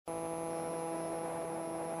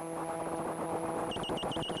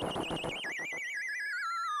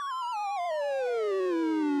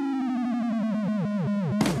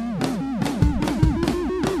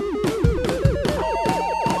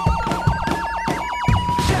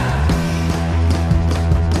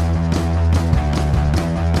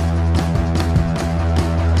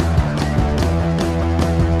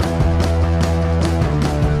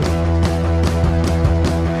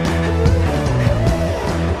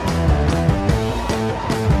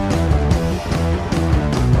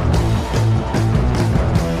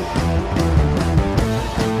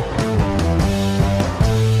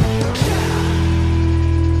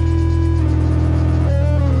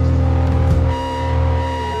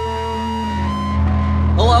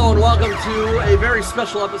Welcome to a very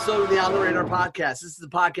special episode of the On the Radar podcast. This is the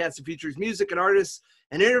podcast that features music and artists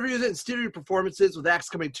and interviews and studio performances with acts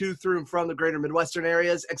coming to, through, and from the greater Midwestern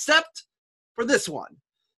areas, except for this one.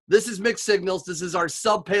 This is Mixed Signals. This is our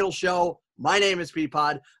sub-panel show. My name is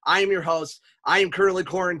Peapod. I am your host. I am currently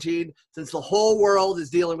quarantined. Since the whole world is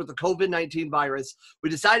dealing with the COVID-19 virus, we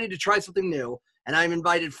decided to try something new, and I've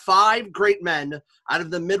invited 5 great men out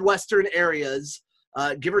of the Midwestern areas,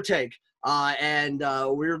 give or take, and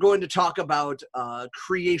we're going to talk about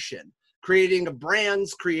creating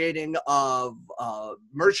brands, creating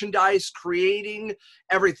merchandise, creating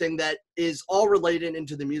everything that is all related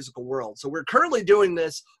into the musical world. So we're currently doing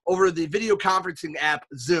this over the video conferencing app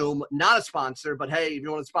Zoom, not a sponsor, but hey, if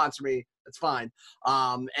you want to sponsor me, that's fine.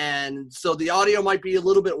 And so the audio might be a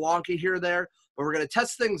little bit wonky here or there, but we're going to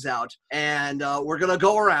test things out, and we're going to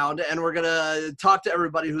go around and we're going to talk to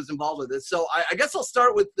everybody who's involved with this. So I guess I'll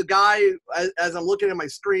start with the guy, as I'm looking at my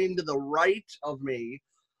screen to the right of me,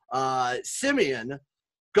 Simeon.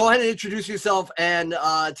 Go ahead and introduce yourself and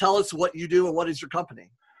tell us what you do and what is your company.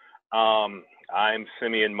 I'm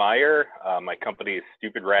Simeon Meyer. My company is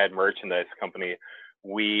Stupid Rad Merchandise Company.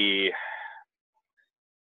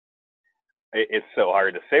 It's so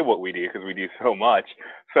hard to say what we do because we do so much.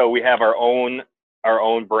 So we have our own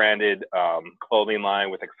branded clothing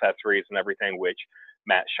line with accessories and everything, which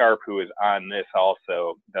Matt Sharp, who is on this,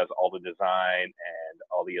 also does all the design and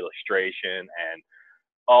all the illustration and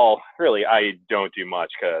really, I don't do much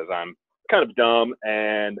because I'm kind of dumb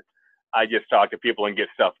and I just talk to people and get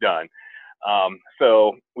stuff done.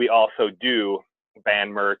 So we also do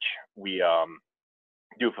band merch. We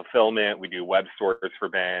do fulfillment. We do web stores for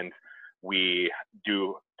bands. We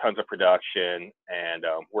do tons of production and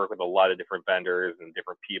work with a lot of different vendors and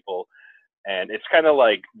different people. And it's kind of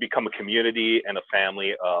like become a community and a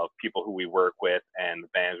family of people who we work with and the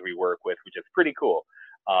bands we work with, which is pretty cool.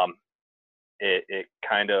 It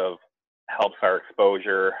kind of helps our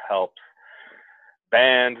exposure, helps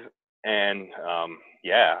bands, and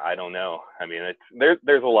I don't know. I mean,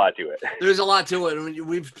 there's a lot to it. There's a lot to it. I mean,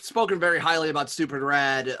 we've spoken very highly about Stupid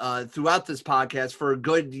Rad throughout this podcast for a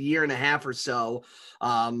good year and a half or so.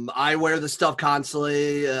 I wear the stuff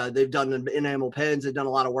constantly. They've done enamel pins. They've done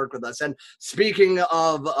a lot of work with us. And speaking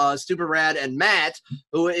of Stupid Rad and Matt,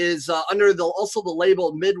 who is under also the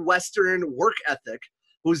label Midwestern Work Ethic,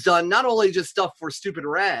 who's done not only just stuff for Stupid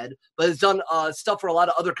Rad, but has done stuff for a lot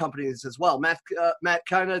of other companies as well. Matt,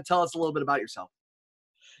 kind of tell us a little bit about yourself.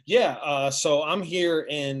 Yeah, so I'm here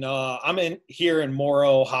in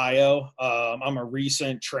Moro, Ohio. I'm a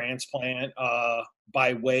recent transplant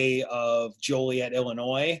by way of Joliet,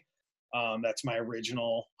 Illinois. That's my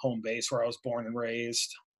original home base where I was born and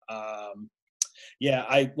raised.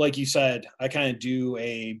 Like you said, I kind of do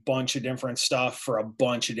a bunch of different stuff for a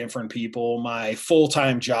bunch of different people. My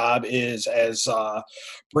full-time job is as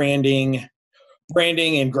branding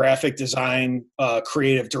and graphic design,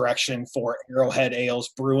 creative direction for Arrowhead Ales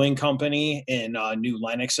Brewing Company in New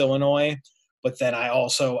Lenox, Illinois. But then I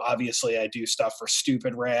also, obviously, I do stuff for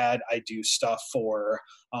Stupid Rad. I do stuff for,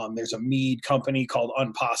 there's a mead company called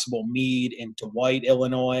Unpossible Mead in Dwight,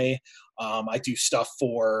 Illinois. I do stuff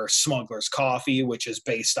for Smuggler's Coffee, which is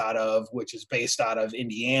based out of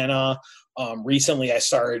Indiana. Recently, I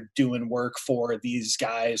started doing work for these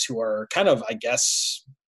guys who are kind of, I guess,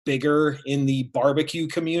 bigger in the barbecue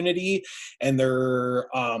community, and they're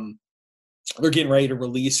getting ready to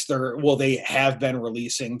release they have been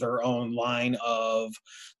releasing their own line of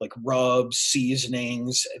like rubs,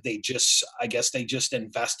 seasonings. They just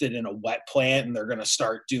invested in a wet plant, and they're going to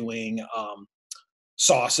start doing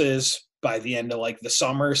sauces by the end of like the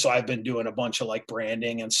summer. So I've been doing a bunch of like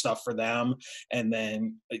branding and stuff for them, and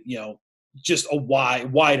then just a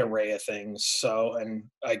wide array of things. So, and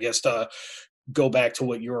I guess to go back to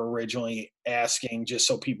what you were originally asking, just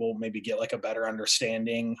so people maybe get like a better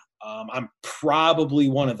understanding. I'm probably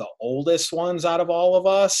one of the oldest ones out of all of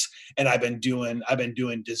us, and I've been doing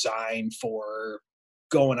design for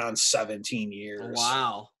going on 17 years.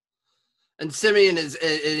 Wow. And Simeon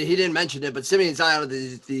he didn't mention it, but Simeon's out of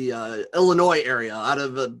the Illinois area, out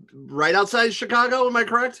of right outside Chicago. Am I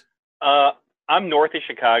correct? I'm north of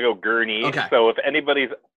Chicago, Gurnee. Okay. So if anybody's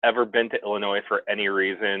ever been to Illinois for any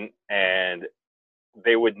reason, and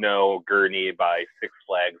they would know Gurnee by Six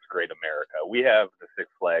Flags Great America. We have the Six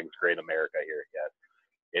Flags Great America here. Yes,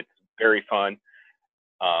 it's very fun.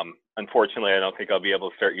 Unfortunately, I don't think I'll be able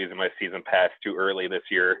to start using my season pass too early this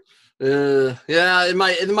year. Yeah, it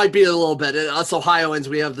might be a little bit. Us Ohioans,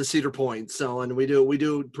 we have the Cedar Point, so and we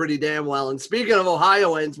do pretty damn well. And speaking of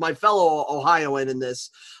Ohioans, my fellow Ohioan in this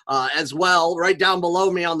as well, right down below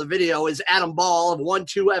me on the video is Adam Ball of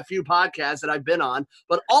 1-2FU podcast that I've been on,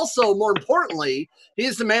 but also more importantly, he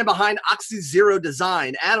is the man behind OxyZero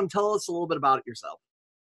Design. Adam, tell us a little bit about yourself.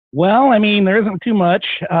 Well, I mean, there isn't too much.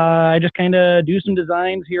 I just kind of do some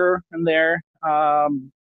designs here and there.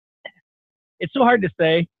 It's so hard to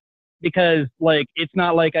say because, like, it's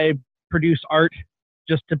not like I produce art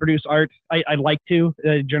just to produce art. I'd like to.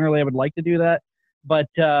 Generally, I would like to do that. But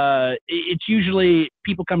it's usually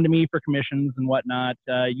people come to me for commissions and whatnot.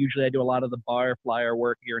 Usually I do a lot of the bar flyer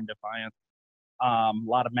work here in Defiance. A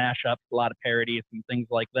lot of mashups, a lot of parodies and things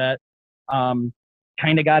like that.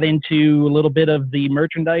 Kind of got into a little bit of the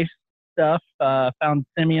merchandise stuff, found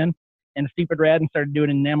Simeon and Stupid Rad and started doing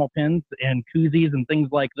enamel pins and koozies and things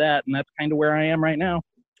like that. And that's kind of where I am right now.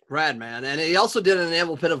 Rad, man. And he also did an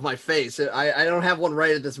enamel pin of my face. I don't have one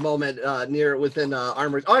right at this moment within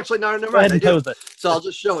Armory. Oh, actually, no, never mind. So I'll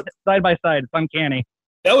just show it. Side by side. It's uncanny.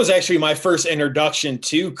 That was actually my first introduction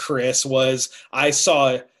to Chris. Was I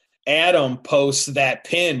saw Adam post that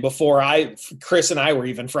pin before Chris and I were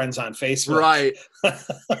even friends on Facebook. Right.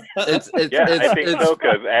 I think so,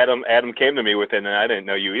 because Adam came to me with it, and I didn't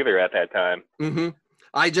know you either at that time. Mm-hmm.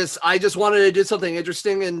 I just wanted to do something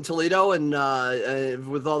interesting in Toledo, and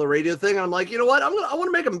with all the radio thing, I'm like, you know what? I want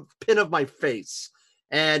to make a pin of my face,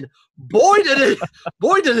 and boy did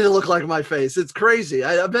it look like my face. It's crazy.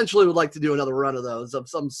 I eventually would like to do another run of those of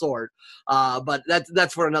some sort, but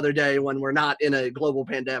that's for another day when we're not in a global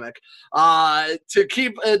pandemic. To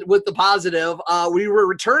keep it with the positive, we were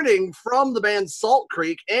returning from the band Salt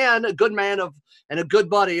Creek, and a good man and a good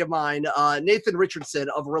buddy of mine, Nathan Richardson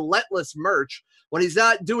of Relentless Merch. When he's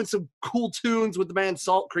not doing some cool tunes with the band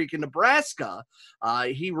Salt Creek in Nebraska,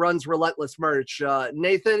 he runs Relentless Merch.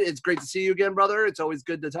 Nathan, it's great to see you again, brother. It's always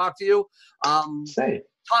good to talk to you.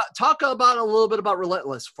 Talk about a little bit about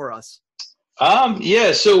Relentless for us.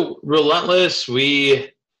 So Relentless,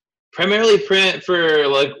 we primarily print for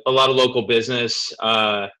like a lot of local business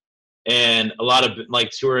and a lot of like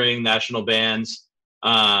touring national bands.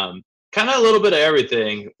 Kind of a little bit of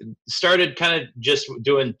everything. Started kind of just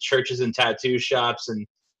doing churches and tattoo shops, and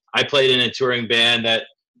I played in a touring band that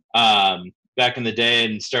back in the day,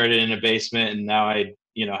 and started in a basement, and now I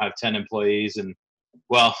have 10 employees, and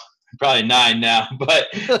well, probably 9 now, but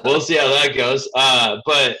we'll see how that goes.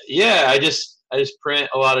 But yeah, I just print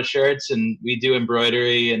a lot of shirts, and we do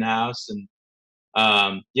embroidery in house,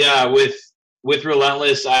 and with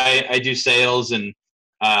Relentless, I do sales and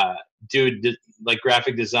do like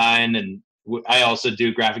graphic design, and I also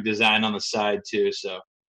do graphic design on the side too. So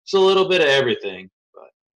it's a little bit of everything. But.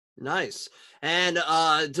 Nice. And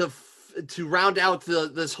to round out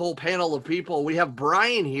this whole panel of people, we have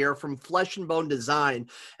Brian here from Flesh and Bone Design,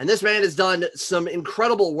 and this man has done some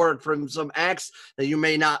incredible work from some acts that you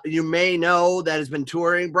may know that has been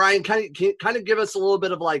touring. Brian, kind of give us a little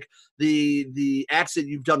bit of like the acts that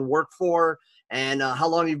you've done work for, and how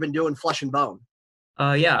long you've been doing Flesh and Bone.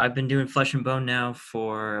 I've been doing Flesh and Bone now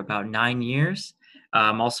for about 9 years.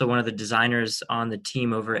 I'm also one of the designers on the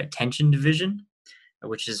team over at Tension Division,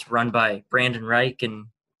 which is run by Brandon Reich and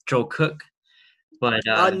Joel Cook. But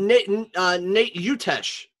Nate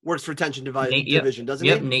Utesh works for Tension Division, doesn't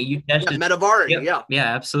he? Yep, Nate Utesh. Yeah, Metavari, yeah.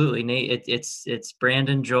 Yeah, absolutely. Nate, it's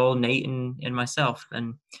Brandon, Joel, Nate, and myself.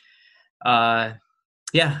 And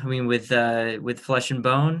with Flesh and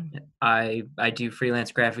Bone, I do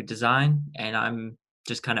freelance graphic design, and I'm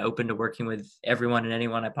just kind of open to working with everyone and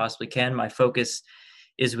anyone I possibly can. My focus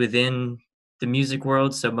is within the music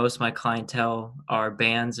world, so most of my clientele are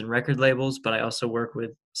bands and record labels, but I also work with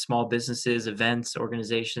small businesses, events,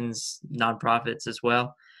 organizations, nonprofits as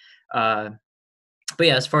well. But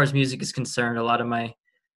yeah, as far as music is concerned, a lot of my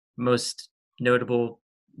most notable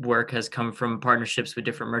work has come from partnerships with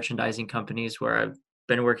different merchandising companies, where I've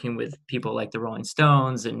been working with people like the Rolling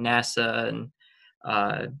Stones and NASA and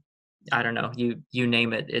I don't know, you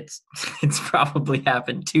name it. It's probably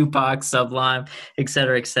happened. Tupac, Sublime, et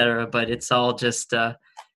cetera, but it's all just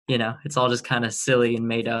it's all just kind of silly and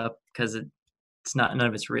made up because it's not, none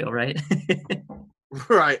of it's real, right?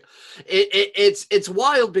 Right. It's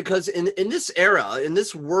wild because in this era, in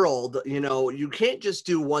this world, you know, you can't just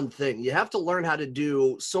do one thing. You have to learn how to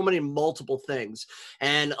do so many multiple things.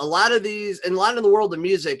 And a lot of these, and a lot in the world of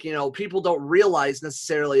music, you know, people don't realize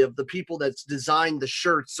necessarily of the people that's designed the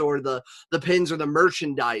shirts or the pins or the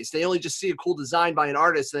merchandise. They only just see a cool design by an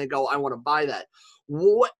artist and they go, I want to buy that.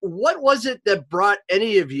 What was it that brought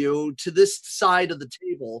any of you to this side of the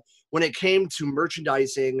table when it came to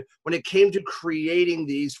merchandising, when it came to creating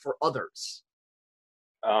these for others?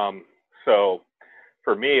 So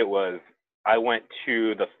for me, it was, I went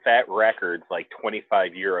to the Fat Records, like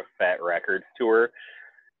 25-year of Fat Records tour.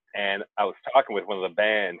 And I was talking with one of the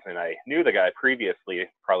bands, and I knew the guy previously,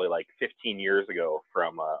 probably like 15 years ago,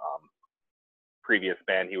 from a previous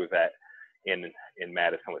band he was at in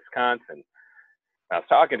Madison, Wisconsin. I was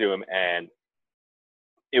talking to him, and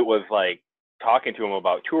it was like talking to him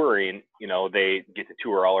about touring. You know, they get to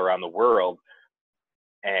tour all around the world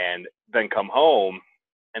and then come home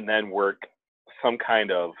and then work some kind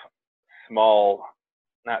of small,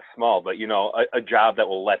 not small, but, you know, a job that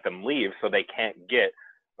will let them leave, so they can't get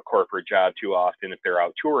a corporate job too often. If they're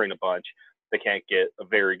out touring a bunch, they can't get a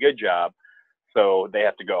very good job. So they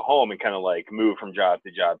have to go home and kind of like move from job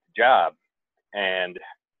to job to job. And it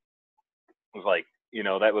was like, you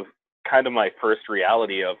know, that was kind of my first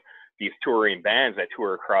reality of these touring bands that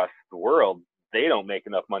tour across the world. They don't make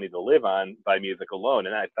enough money to live on by music alone.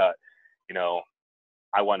 And I thought, you know,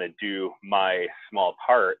 I want to do my small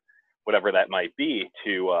part, whatever that might be,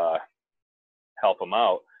 to help them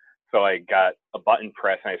out. So I got a button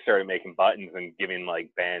press and I started making buttons and giving like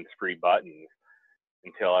bands free buttons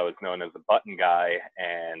until I was known as the button guy.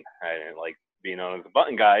 And I didn't like being known as a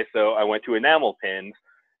button guy. So I went to enamel pins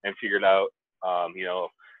and figured out, you know,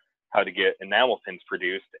 how to get enamel pins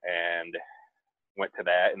produced, and went to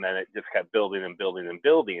that. And then it just kept building and building and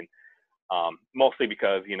building, mostly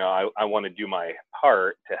because, you know, I want to do my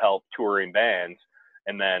part to help touring bands.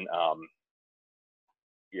 And then,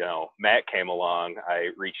 you know, Matt came along. I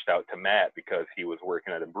reached out to Matt because he was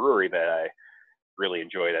working at a brewery that I really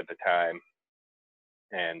enjoyed at the time.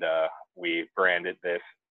 And we branded this,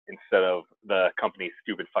 instead of the company's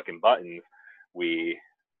Stupid Fucking Buttons, we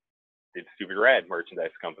did Stupid Rad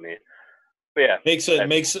Merchandise Company. But yeah, makes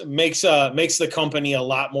the company a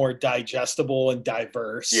lot more digestible and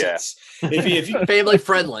diverse. Yes, yeah. If you family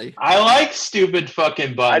friendly. I like Stupid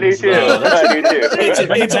Fucking Buttons. I do too. I do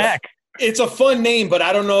too. It's a fun name, but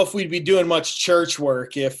I don't know if we'd be doing much church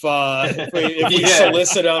work if we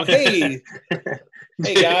solicit them.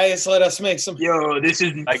 Hey guys, let us make some. This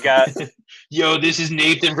is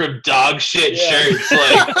Nathan from Dog Shit Shirts.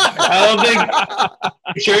 Like, I don't think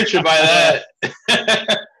church would buy that.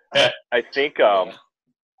 I think you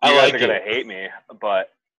guys are gonna hate me, but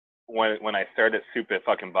when I started Stupid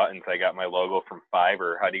Fucking Buttons, I got my logo from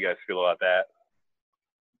Fiverr. How do you guys feel about that?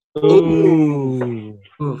 Ooh,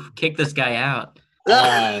 kick this guy out.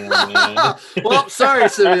 Well, sorry,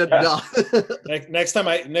 Simeon. No. Next time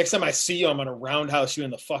I see you, I'm gonna roundhouse you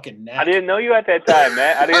in the fucking neck. I didn't know you at that time,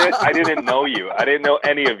 man. I didn't know you. I didn't know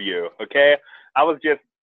any of you. Okay, I was just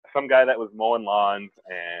some guy that was mowing lawns,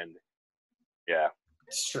 and yeah,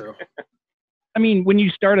 it's true. I mean, when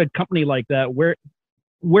you start a company like that, where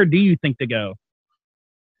do you think to go?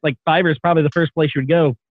 Like Fiverr is probably the first place you would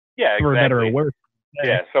go. Yeah, exactly. For better or worse.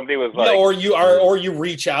 Yeah, somebody was like, or you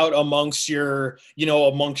reach out amongst your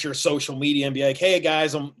social media and be like, hey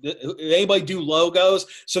guys, anybody do logos?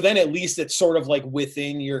 So then at least it's sort of like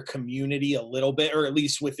within your community a little bit, or at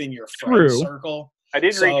least within your friend circle. I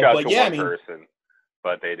did reach out to one person,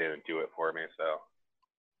 but they didn't do it for me. So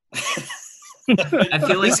I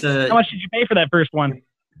feel like how much did you pay for that first one?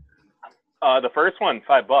 The first one,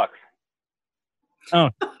 $5. Oh,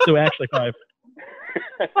 so actually 5.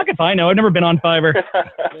 Fuck if I know. I've never been on Fiverr.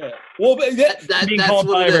 Yeah. Well, that's what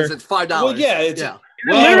Fiverr. It is. It's $5. Well, yeah.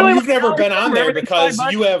 Well, you've never been on there because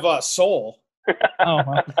you have a soul.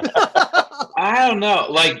 Oh, I don't know.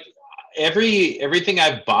 Like everything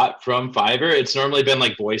I've bought from Fiverr, it's normally been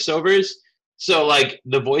like voiceovers. So like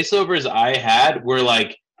the voiceovers I had were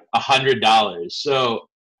like $100. So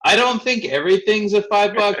I don't think everything's a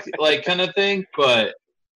 $5 like kind of thing, but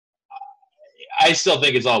I still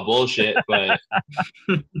think it's all bullshit, but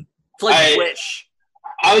it's like Wish.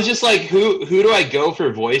 I was just like, who do I go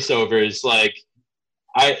for voiceovers? Like,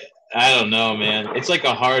 I don't know, man. It's like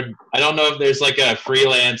I don't know if there's like a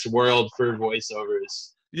freelance world for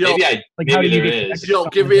voiceovers. Yo, Like, how do maybe you there get is. yo,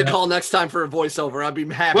 give me a call next time for a voiceover. I'd be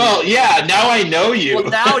happy. Well, yeah, now I know you. Well,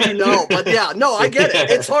 now you know, but yeah, no, I get it.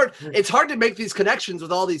 It's hard. It's hard to make these connections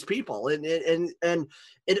with all these people, and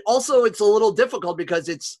it also it's a little difficult because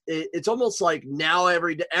it's almost like now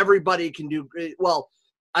everybody can do. Well,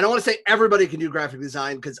 I don't want to say everybody can do graphic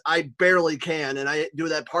design because I barely can, and I do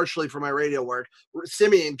that partially for my radio work.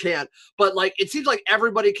 Simeon can't, but like it seems like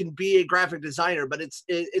everybody can be a graphic designer, but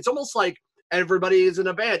it's almost like everybody is in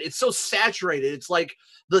a band. It's so saturated. It's like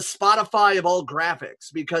the Spotify of all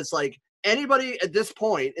graphics because like anybody at this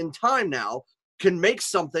point in time now can make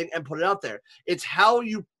something and put it out there. It's how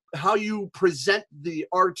you present the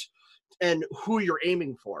art and who you're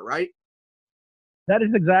aiming for, right? That is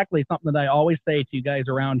exactly something that I always say to you guys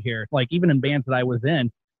around here. Like even in bands that I was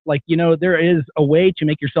in, like, you know, there is a way to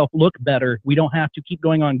make yourself look better. We don't have to keep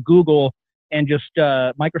going on Google and just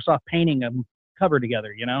Microsoft painting a cover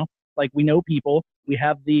together, you know? Like we know people, we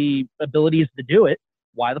have the abilities to do it.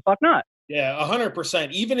 Why the fuck not? Yeah,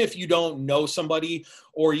 100%. Even if you don't know somebody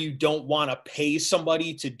or you don't want to pay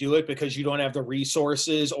somebody to do it because you don't have the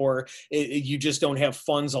resources or you just don't have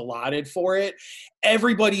funds allotted for it,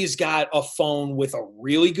 everybody's got a phone with a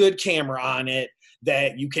really good camera on it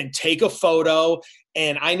that you can take a photo.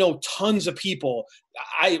 And I know tons of people.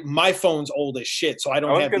 My phone's old as shit, so I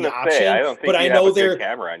don't have the option. I don't think but you I have know a good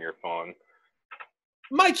camera on your phone.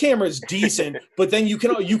 My camera's decent, but then you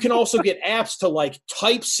can also get apps to like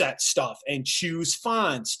typeset stuff and choose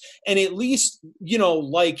fonts, and at least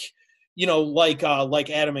like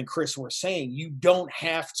Adam and Chris were saying, you don't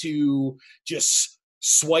have to just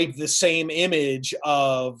swipe the same image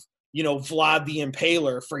of Vlad the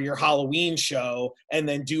Impaler for your Halloween show and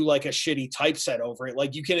then do like a shitty typeset over it.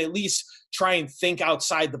 Like you can at least try and think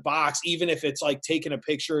outside the box, even if it's like taking a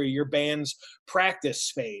picture of your band's practice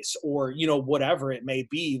space or, whatever it may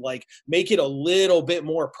be. Like make it a little bit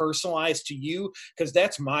more personalized to you. Cause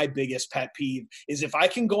that's my biggest pet peeve is if I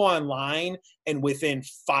can go online and within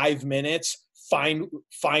 5 minutes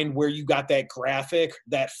find where you got that graphic,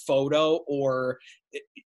 that photo, or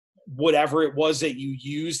whatever it was that you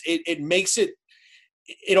used, it makes it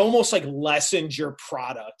almost like lessens your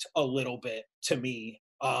product a little bit to me.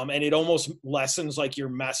 And it almost lessens like your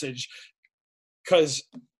message because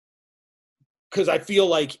I feel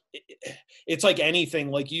like it's like anything,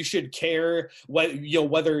 like you should care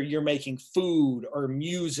whether you're making food or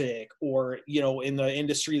music or, in the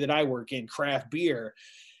industry that I work in, craft beer.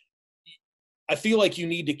 I feel like you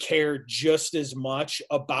need to care just as much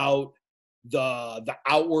about the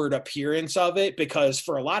outward appearance of it, because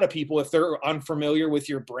for a lot of people, if they're unfamiliar with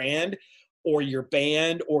your brand or your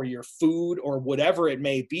band or your food or whatever it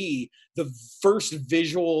may be, the first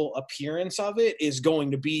visual appearance of it is going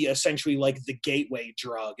to be essentially like the gateway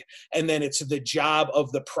drug. And then it's the job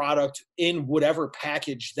of the product in whatever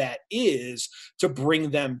package that is to bring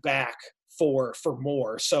them back for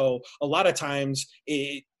more. So a lot of times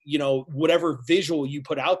whatever visual you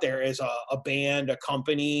put out there as a band, a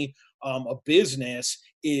company, a business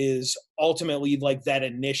is ultimately like that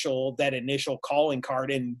initial calling card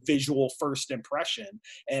and visual first impression.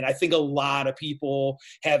 And I think a lot of people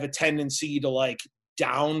have a tendency to like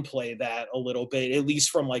downplay that a little bit, at least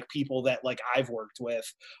from like people that like I've worked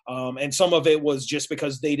with. And some of it was just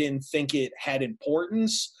because they didn't think it had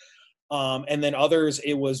importance. And then others,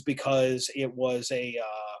 it was because it was a,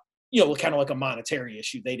 kind of like a monetary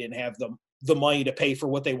issue. They didn't have the money to pay for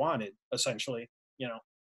what they wanted, essentially,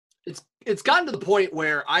 It's gotten to the point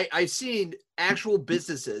where I've seen actual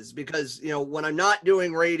businesses, because, when I'm not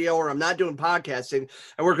doing radio or I'm not doing podcasting,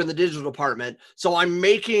 I work in the digital department. So I'm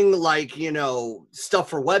making like, stuff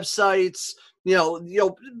for websites,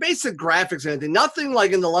 basic graphics and anything, nothing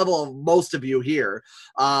like in the level of most of you here.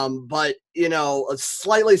 But, a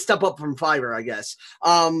slightly step up from Fiverr, I guess.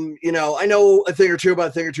 I know a thing or two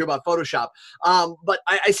about Photoshop. But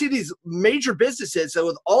I see these major businesses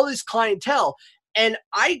with all this clientele, and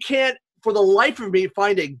I can't, for the life of me,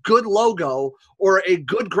 find a good logo or a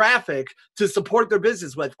good graphic to support their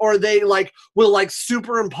business with. Or they will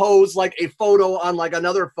superimpose like a photo on like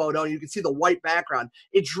another photo, and you can see the white background.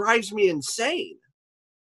 It drives me insane.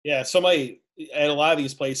 Yeah, somebody at a lot of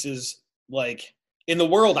these places, like in the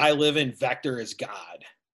world I live in, vector is God.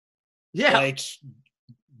 Yeah. Like,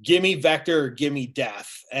 give me vector, give me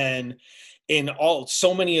death. And in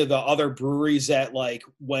so many of the other breweries that, like,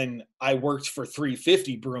 when I worked for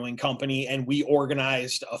 350 Brewing Company and we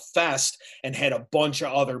organized a fest and had a bunch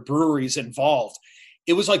of other breweries involved,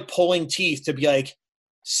 it was like pulling teeth to be like,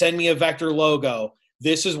 send me a vector logo.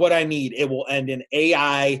 This is what I need. It will end in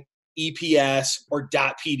AI, EPS or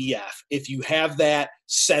 .pdf. If you have that,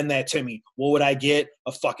 send that to me. What would I get?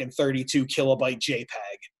 A fucking 32 kilobyte JPEG.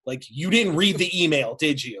 Like, you didn't read the email,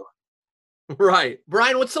 did you? Right.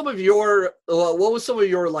 Brian, what was some of your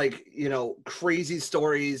like, crazy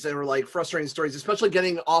stories or like frustrating stories, especially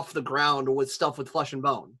getting off the ground with stuff with Flesh and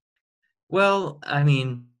Bone? Well, I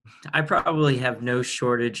mean, I probably have no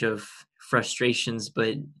shortage of frustrations,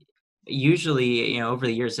 but usually, over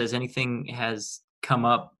the years, as anything has come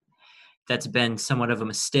up that's been somewhat of a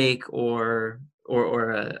mistake or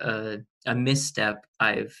a misstep,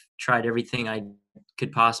 I've tried everything I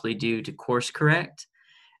could possibly do to course correct.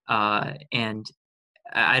 And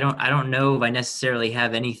I don't know if I necessarily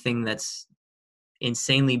have anything that's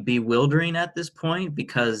insanely bewildering at this point,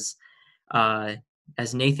 because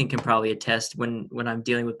as Nathan can probably attest, when I'm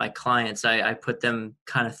dealing with my clients, I put them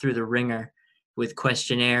kind of through the ringer with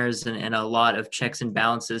questionnaires and a lot of checks and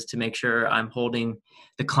balances to make sure I'm holding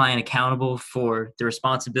the client accountable for the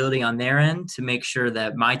responsibility on their end, to make sure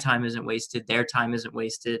that my time isn't wasted, their time isn't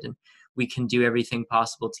wasted, and we can do everything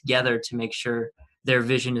possible together to make sure their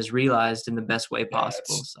vision is realized in the best way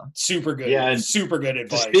possible. So super good. Yeah, super good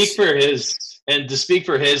advice. To speak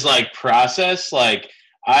for his like process, like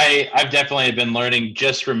I've definitely been learning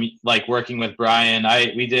just from like working with Brian.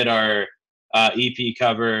 We did our EP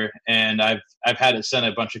cover, and I've had it sent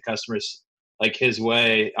a bunch of customers like his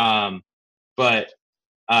way. But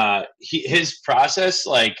his process,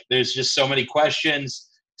 like, there's just so many questions,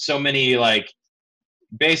 so many, like,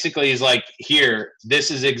 basically he's like, here,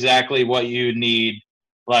 this is exactly what you need.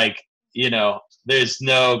 Like, there's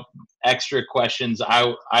no extra questions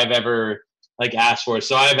I've ever like asked for.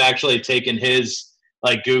 So I've actually taken his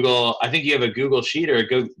like Google, I think you have a Google sheet or a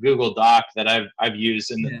Google Doc that I've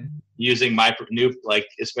used using my new, like,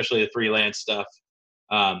 especially the freelance stuff,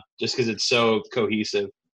 just because it's so cohesive.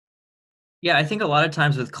 Yeah, I think a lot of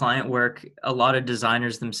times with client work, a lot of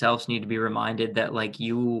designers themselves need to be reminded that, like,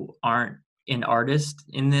 you aren't an artist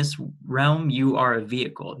in this realm. You are a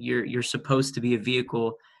vehicle. You're supposed to be a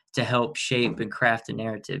vehicle to help shape and craft a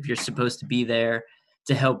narrative. You're supposed to be there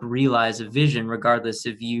to help realize a vision, regardless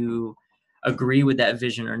if you agree with that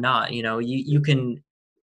vision or not. You can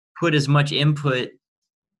put as much input,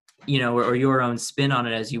 or your own spin on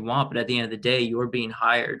it as you want, but at the end of the day, you're being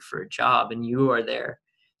hired for a job and you are there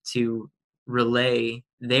to relay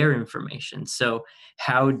their information. So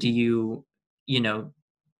how do you,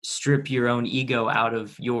 strip your own ego out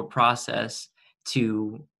of your process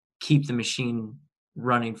to keep the machine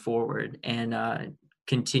running forward and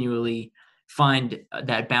continually find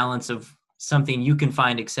that balance of something you can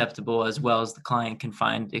find acceptable as well as the client can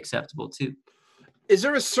find acceptable too? Is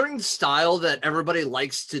there a certain style that everybody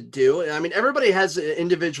likes to do? I mean, everybody has an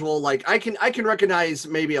individual, like, I can recognize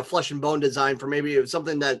maybe a Flesh and Bone design for maybe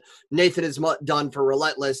something that Nathan has done for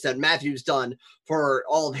Relentless, that Matthew's done for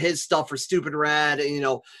all of his stuff for Stupid Rad.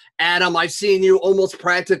 And, Adam, I've seen you almost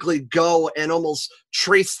practically go and almost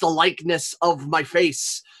trace the likeness of my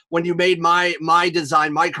face when you made my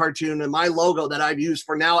design, my cartoon, and my logo that I've used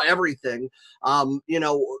for now everything. How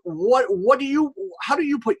do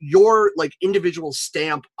you put your like individual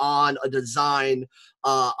stamp on a design,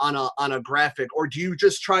 on a graphic, or do you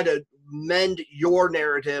just try to mend your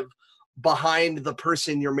narrative behind the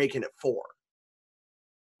person you're making it for?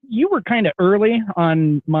 You were kind of early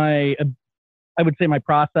on my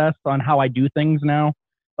process on how I do things now,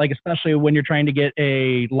 like especially when you're trying to get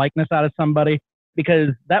a likeness out of somebody, because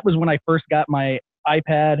that was when I first got my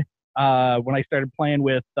iPad, when I started playing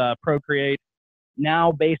with Procreate.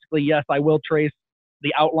 Now, basically, yes, I will trace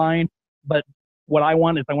the outline, but what I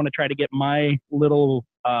want to try to get my little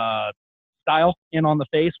style in on the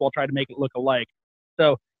face while trying to make it look alike.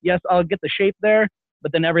 So, yes, I'll get the shape there,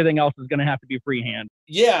 but then everything else is going to have to be freehand.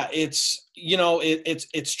 Yeah, it's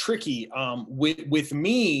it's tricky. With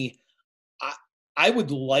me, I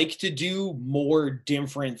would like to do more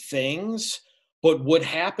different things, but what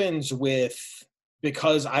happens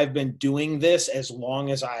because I've been doing this as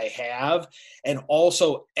long as I have, and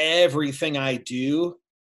also everything I do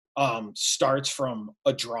starts from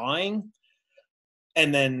a drawing,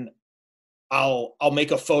 and then I'll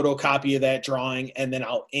make a photocopy of that drawing, and then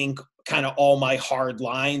I'll ink kind of all my hard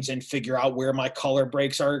lines and figure out where my color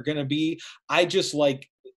breaks are going to be. I just like,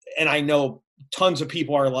 and I know tons of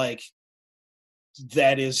people are like,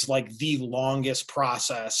 that is like the longest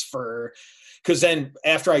process because then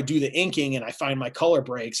after I do the inking and I find my color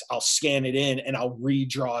breaks, I'll scan it in and I'll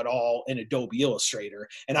redraw it all in Adobe Illustrator.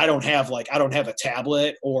 And I don't have a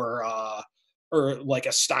tablet or like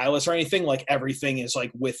a stylus or anything. Like, everything is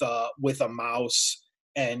like with a mouse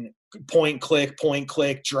and point click,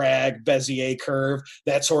 drag, Bezier curve,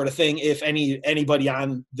 that sort of thing. If anybody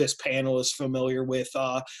on this panel is familiar with,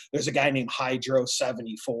 there's a guy named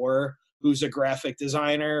Hydro74 who's a graphic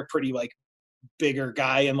designer, pretty like bigger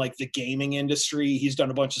guy in like the gaming industry. He's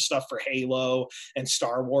done a bunch of stuff for Halo and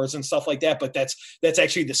Star Wars and stuff like that, but that's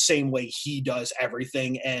actually the same way he does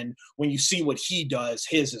everything. And when you see what he does,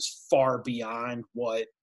 his is far beyond what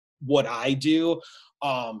I do.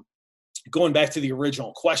 Going back to the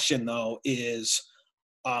original question though, is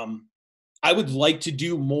I would like to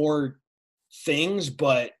do more things,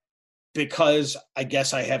 but because I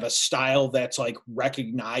guess I have a style that's like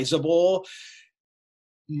recognizable,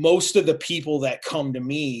 most of the people that come to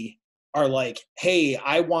me are like, hey,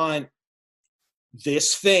 I want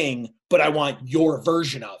this thing, but I want your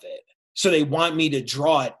version of it. So they want me to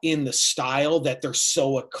draw it in the style that they're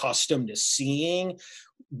so accustomed to seeing.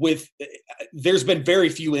 There's been very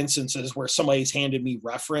few instances where somebody's handed me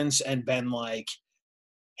reference and been like,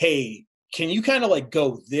 hey, can you kind of like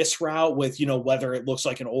go this route with, whether it looks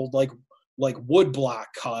like an old like wood block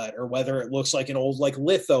cut, or whether it looks like an old like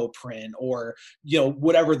litho print, or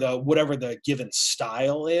whatever the given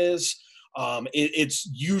style is. It's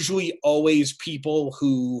usually always people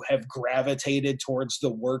who have gravitated towards the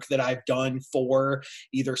work that I've done for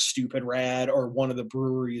either Stupid Rad or one of the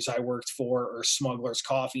breweries I worked for, or Smuggler's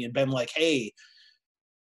Coffee, and been like, hey,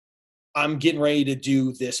 I'm getting ready to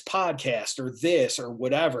do this podcast or this or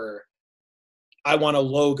whatever. I want a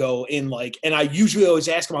logo in like, and I usually always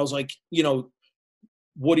ask them, I was like,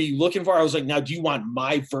 what are you looking for? I was like, now, do you want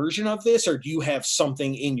my version of this, or do you have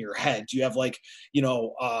something in your head? Do you have like,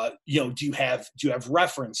 do you have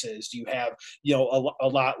references? Do you have, a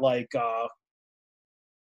lot like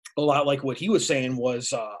what he was saying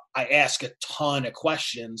was, I ask a ton of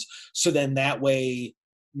questions. So then that way,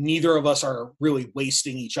 neither of us are really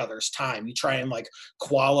wasting each other's time. You try and like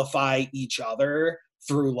qualify each other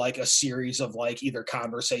through like a series of like either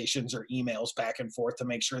conversations or emails back and forth to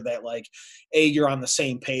make sure that like, you're on the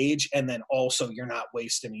same page, and then also you're not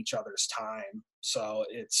wasting each other's time. So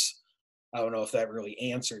I don't know if that really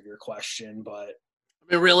answered your question, but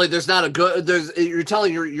I mean, really, you're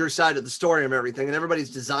telling your side of the story of everything, and everybody's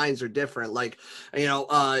designs are different. Like,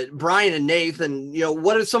 Brian and Nathan,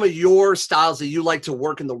 what are some of your styles that you like to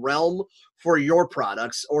work in the realm for your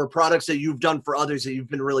products, or products that you've done for others that you've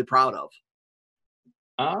been really proud of?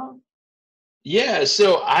 Yeah,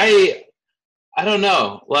 so I don't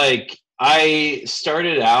know. Like, I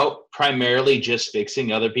started out primarily just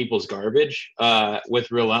fixing other people's garbage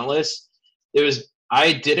with Relentless.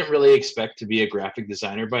 I didn't really expect to be a graphic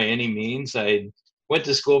designer by any means. I went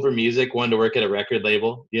to school for music, wanted to work at a record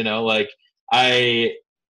label, like I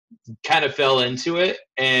kind of fell into it,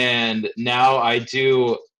 and now I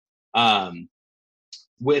do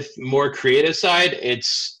with more creative side,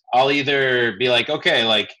 I'll either be like, okay,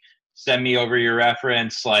 like send me over your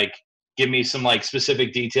reference, like give me some like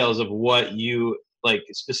specific details of what you like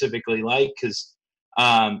specifically like, because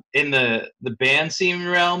in the band scene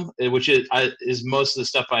realm, which is most of the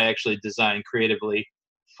stuff I actually design creatively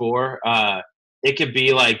for, it could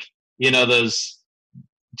be like those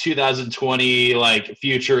 2020 like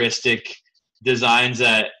futuristic designs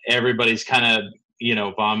that everybody's kind of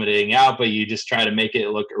vomiting out, but you just try to make it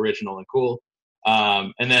look original and cool.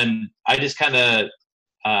 And then I just kind of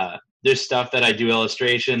there's stuff that I do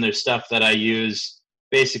illustration, there's stuff that I use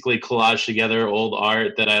basically collage together old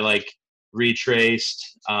art that I like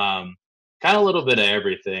retraced, kind of a little bit of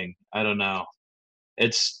everything. I don't know,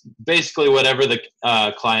 it's basically whatever the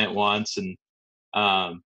client wants. And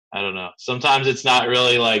I don't know, sometimes it's not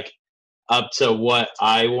really like up to what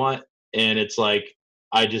I want, and it's like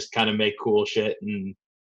I just kind of make cool shit and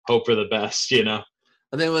hope for the best,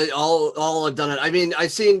 I think we all have done it. I mean,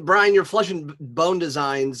 I've seen, Brian, your Flesh and Bone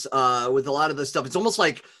designs with a lot of this stuff. It's almost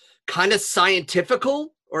like kind of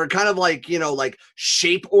scientifical, or kind of like, like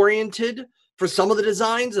shape oriented for some of the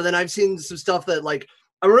designs. And then I've seen some stuff that, like,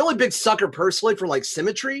 I'm a really big sucker personally for like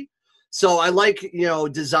symmetry. So I like,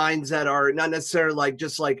 designs that are not necessarily like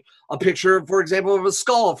just like a picture, for example, of a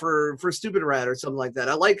skull for Stupid Rad or something like that.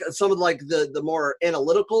 I like some of like the more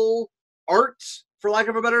analytical art, for lack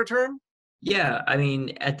of a better term. Yeah, I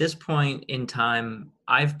mean, at this point in time,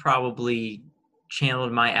 I've probably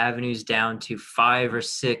channeled my avenues down to 5 or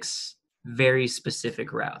 6 very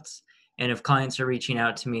specific routes. And if clients are reaching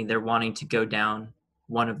out to me, they're wanting to go down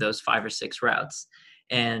one of those 5 or 6 routes.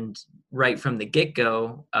 And right from the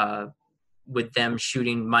get-go, with them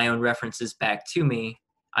shooting my own references back to me,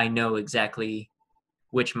 I know exactly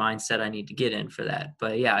which mindset I need to get in for that.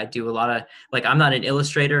 But yeah, I do a lot of, like, I'm not an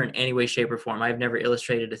illustrator in any way, shape, or form. I've never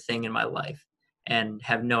illustrated a thing in my life and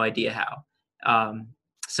have no idea how.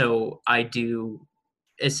 So I do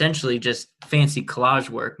essentially just fancy collage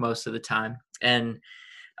work most of the time. And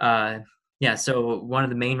yeah, so one of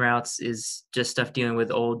the main routes is just stuff dealing with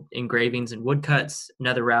old engravings and woodcuts.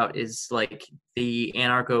 Another route is like the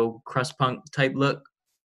anarcho crust punk type look.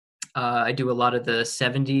 I do a lot of the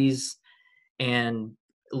 70s and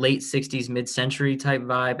late 60s, mid-century type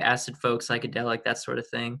vibe, acid folk, psychedelic, that sort of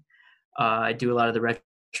thing. I do a lot of the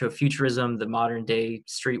retro futurism, the modern day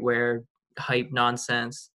streetwear hype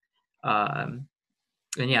nonsense.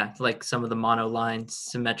 And yeah, like some of the monoline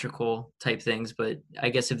symmetrical type things. But I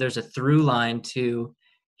guess if there's a through line to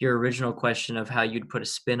your original question of how you'd put a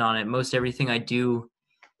spin on it, most everything I do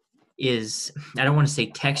is, I don't want to say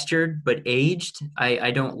textured, but aged.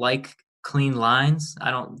 I don't like clean lines.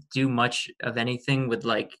 I don't do much of anything with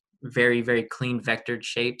like very, very clean vectored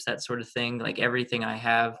shapes, that sort of thing. Like everything I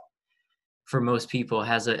have for most people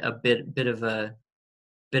has a bit of a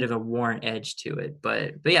worn edge to it.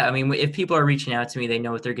 But yeah, I mean, if people are reaching out to me, they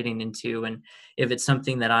know what they're getting into. And if it's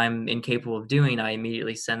something that I'm incapable of doing, I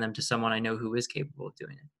immediately send them to someone I know who is capable of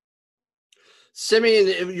doing it.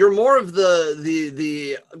 Simeon, you're more of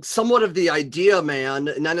the somewhat of the idea man,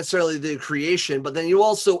 not necessarily the creation, but then you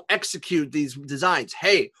also execute these designs.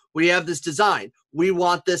 Hey, we have this design. We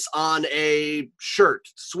want this on a shirt,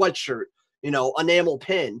 sweatshirt, enamel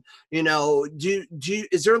pin.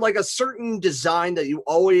 Is there like a certain design that you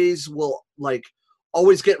always will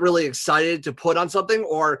always get really excited to put on something,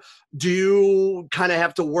 or do you kind of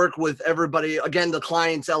have to work with everybody? Again, the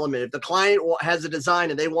client's element. If the client has a design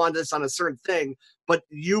and they want this on a certain thing, but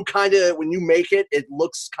you kind of, when you make it, it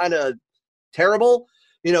looks kind of terrible.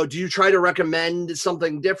 Do you try to recommend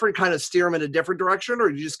something different, kind of steer them in a different direction, or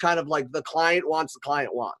you just kind of like the client wants, the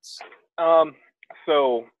client wants?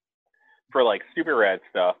 So for like super rad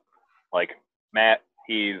stuff, like Matt,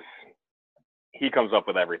 he comes up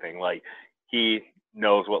with everything. Like he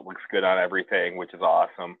knows what looks good on everything, which is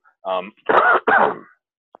awesome.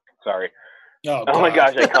 Sorry. Oh my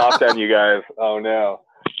gosh, I coughed on you guys. Oh no.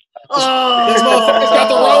 Oh, this motherfucker's got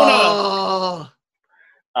the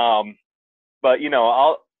Rona. But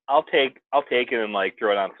I'll take it and like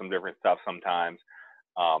throw it on some different stuff sometimes.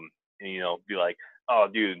 And be like, oh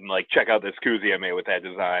dude, like check out this koozie I made with that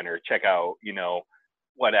design, or check out,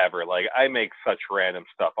 whatever. Like I make such random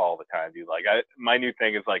stuff all the time, dude. Like my new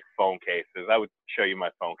thing is like phone cases. I would show you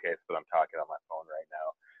my phone case, but I'm talking on my phone right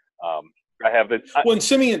now. I have when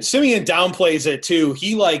Simeon downplays it too.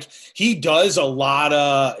 He does a lot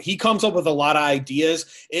of, he comes up with a lot of ideas.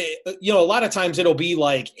 A lot of times it'll be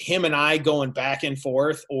like him and I going back and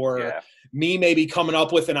forth, or me maybe coming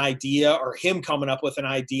up with an idea, or him coming up with an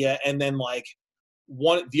idea, and then like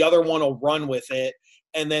the other one will run with it.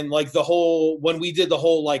 And then like when we did the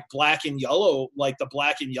whole like black and yellow, like the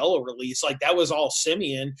black and yellow release, like that was all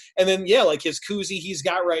Simeon. And then like his koozie he's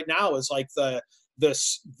got right now is like the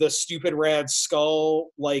stupid rad skull,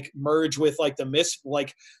 like merge with like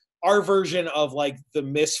like our version of like the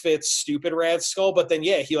Misfits stupid rad skull, but then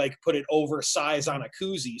he like put it oversized on a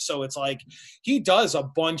koozie. So it's like he does a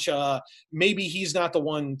bunch of, maybe he's not the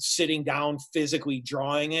one sitting down physically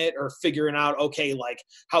drawing it or figuring out, okay, like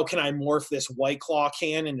how can I morph this White Claw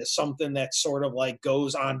can into something that sort of like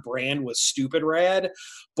goes on brand with stupid rad,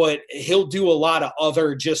 but he'll do a lot of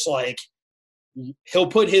other, just like he'll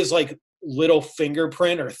put his like little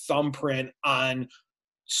fingerprint or thumbprint on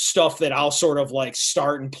stuff that I'll sort of like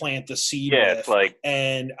start and plant the seed with. It's like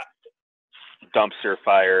and dumpster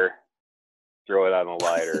fire, throw it on a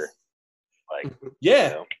lighter. Like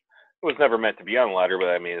it was never meant to be on a lighter, but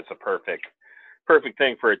I mean it's a perfect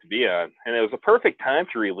thing for it to be on, and it was a perfect time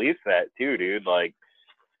to release that too, dude. Like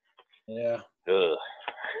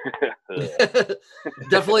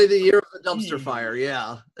definitely the year of the dumpster fire.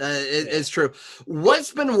 It's true.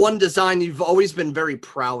 What's been one design you've always been very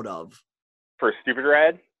proud of? For stupid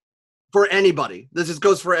rad? For anybody. This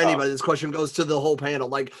goes for anybody. This question goes to the whole panel.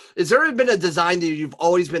 Like, has there been a design that you've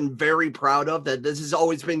always been very proud of, that this has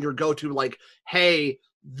always been your go-to, like, hey,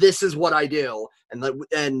 this is what I do,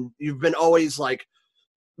 and you've been always like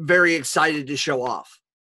very excited to show off?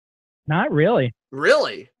 Not really.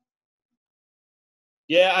 Really?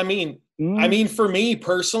 Yeah, I mean, for me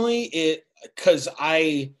personally, because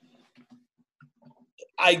I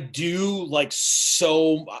do like,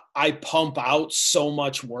 so I pump out so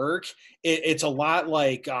much work. It's a lot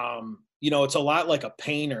like, it's a lot like a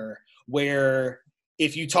painter, where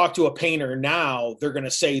if you talk to a painter now, they're going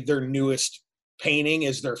to say their newest painting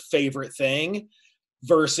is their favorite thing,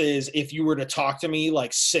 versus if you were to talk to me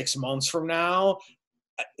like 6 months from now,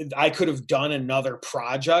 I could have done another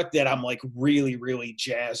project that I'm like really, really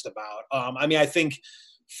jazzed about. I mean, I think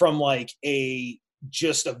from like a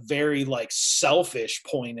just a very like selfish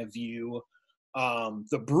point of view,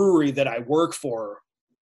 the brewery that I work for,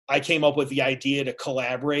 I came up with the idea to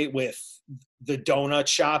collaborate with the donut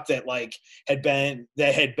shop that had been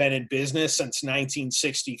in business since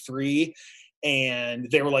 1963,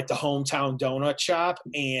 and they were like the hometown donut shop.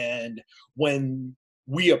 And when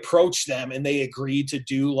we approached them and they agreed to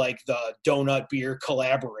do like the donut beer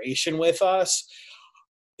collaboration with us,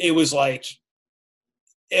 that was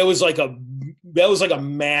like a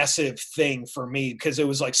massive thing for me, because it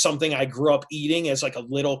was like something I grew up eating as like a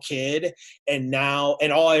little kid, and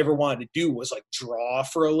all I ever wanted to do was like draw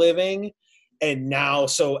for a living. And now,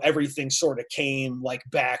 so everything sort of came like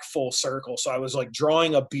back full circle. So I was like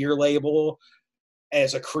drawing a beer label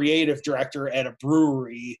as a creative director at a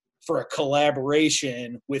brewery for a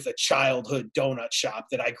collaboration with a childhood donut shop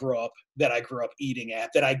that I grew up eating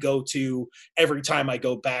at, that I go to every time I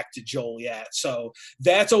go back to Joliet. So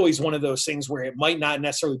that's always one of those things where it might not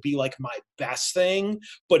necessarily be like my best thing,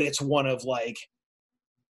 but it's one of like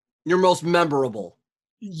your most memorable.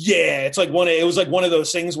 Yeah, it was like one of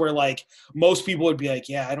those things where like most people would be like,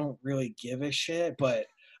 yeah, I don't really give a shit, but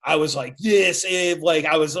I was like,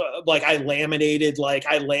 I laminated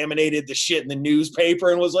the shit in the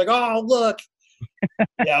newspaper and was like, oh, look.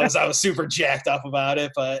 Yeah, I was super jacked up about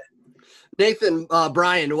it. But Nathan,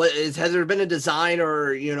 Brian, has there been a design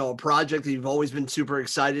or, a project that you've always been super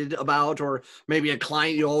excited about, or maybe a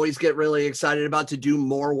client you always get really excited about to do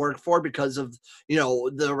more work for because of,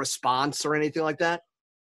 the response or anything like that?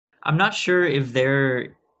 I'm not sure if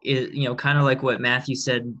there is, kind of like what Matthew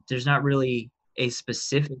said, there's not really a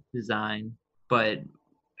specific design, but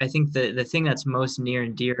I think the thing that's most near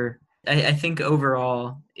and dear, I think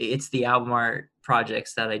overall it's the album art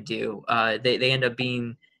projects that I do. They end up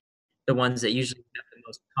being the ones that usually have the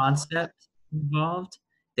most concept involved.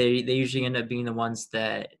 They usually end up being the ones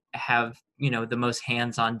that have, the most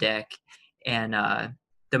hands on deck, and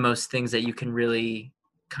the most things that you can really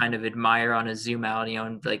kind of admire on a zoom out,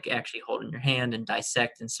 and like actually hold in your hand and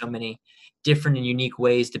dissect in so many different and unique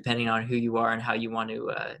ways depending on who you are and how you want to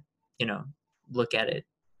look at it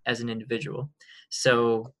as an individual.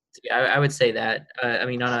 So I would say that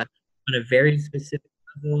on a very specific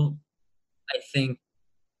level, I think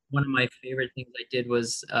one of my favorite things I did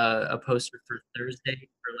was a poster for Thursday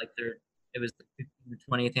for like it was the 15th or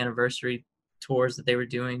 20th anniversary tours that they were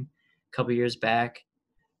doing a couple years back.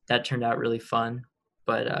 That turned out really fun.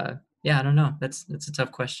 But yeah, I don't know. That's a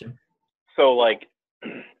tough question. So like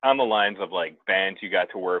on the lines of like bands you got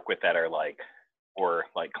to work with that are like, or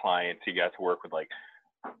like clients you got to work with, like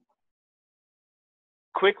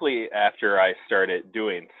quickly after I started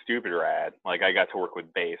doing Stupid Rad, like I got to work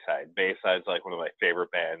with Bayside. Bayside's like one of my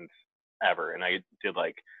favorite bands ever, and I did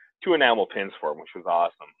like 2 enamel pins for them, which was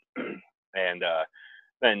awesome. And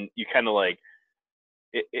then you kind of like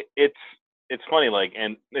it's funny, like,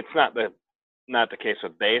 and it's not the case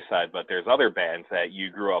with Bayside, but there's other bands that you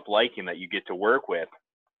grew up liking that you get to work with,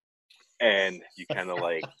 and you kind of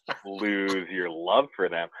like lose your love for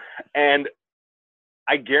them. And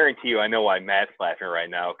I guarantee you, I know why Matt's laughing right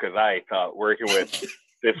now, because I thought working with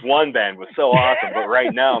this one band was so awesome, but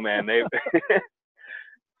right now, man, they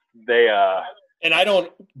and I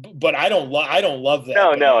don't love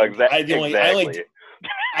that. No, exactly.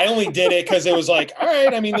 I only did it because it was like, all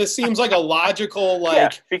right, I mean, this seems like a logical,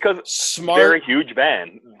 because smart, they're a huge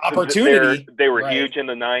band. Opportunity. They were huge in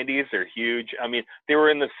the 90s. They're huge. I mean, they were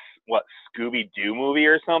in this, Scooby-Doo movie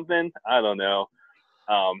or something? I don't know.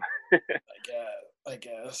 I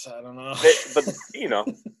guess. I don't know. But,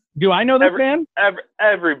 Do I know this band?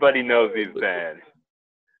 Everybody knows these bands.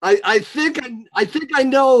 I think I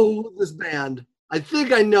know this band. I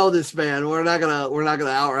think I know this band. We're not gonna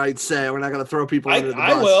outright say. We're not gonna throw people under the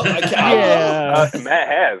bus. I will. Yeah. Matt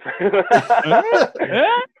has.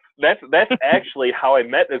 That's actually how I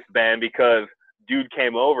met this band, because dude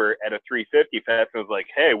came over at a 350 fest and was like,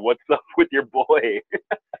 "Hey, what's up with your boy?"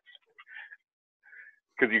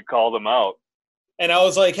 Because you called him out. And I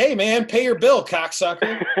was like, "Hey, man, pay your bill,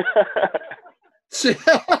 cocksucker."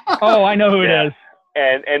 Oh, I know who it is.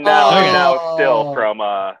 And now still from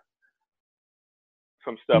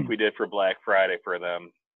some stuff we did for Black Friday for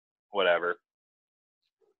them, whatever.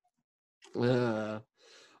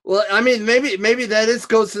 Well, I mean, maybe that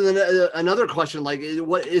goes to another question. Like,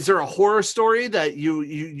 what is there a horror story that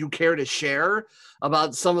you care to share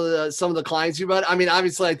about some of the clients you've had? I mean,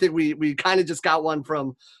 obviously, I think we kind of just got one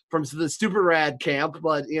from the Stupid Rad camp,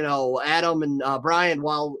 but Adam and Brian,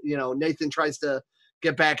 while Nathan tries to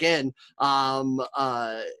get back in,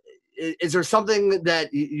 is there something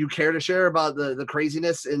that you care to share about the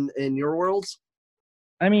craziness in your worlds?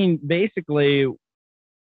 I mean, basically,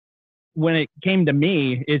 when it came to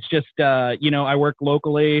me, it's just, I work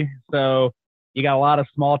locally. So you got a lot of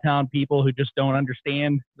small town people who just don't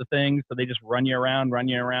understand the things. So they just run you around,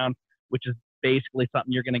 which is basically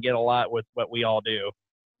something you're going to get a lot with what we all do.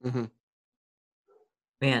 Mm-hmm.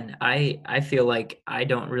 Man, I feel like I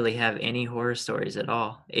don't really have any horror stories at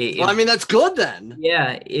all. Well, I mean, that's good then.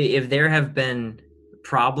 Yeah, if there have been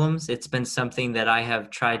problems, it's been something that I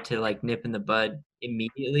have tried to like nip in the bud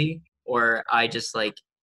immediately, or I just like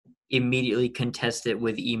immediately contest it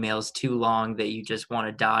with emails too long that you just want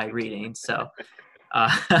to die reading. So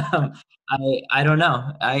I don't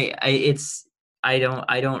know. I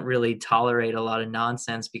don't really tolerate a lot of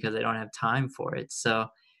nonsense because I don't have time for it. So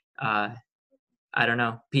I don't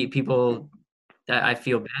know. People, I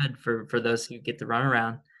feel bad for those who get the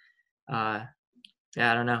runaround. Yeah,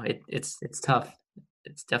 I don't know. It's tough.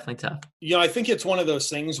 It's definitely tough. I think it's one of those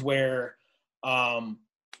things where,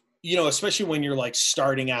 especially when you're like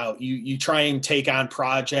starting out, you try and take on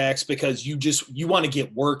projects because you want to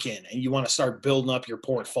get work in and you want to start building up your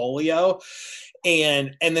portfolio.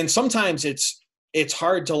 And then sometimes it's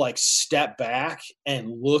hard to like step back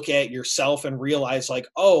and look at yourself and realize like,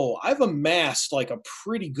 oh, I've amassed like a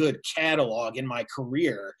pretty good catalog in my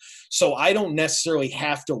career. So I don't necessarily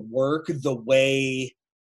have to work the way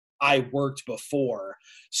I worked before.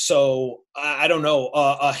 So I don't know,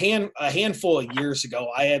 a handful of years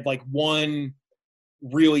ago, I had like one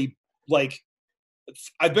really like,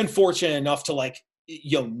 I've been fortunate enough to like,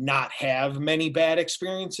 not have many bad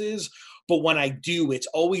experiences. But when I do, it's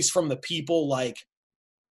always from the people like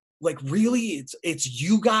really it's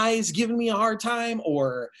you guys giving me a hard time.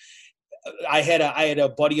 Or I had a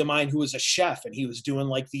buddy of mine who was a chef and he was doing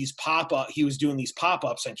like these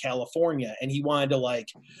pop-ups in California, and he wanted to like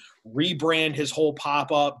rebrand his whole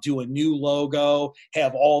pop-up, do a new logo,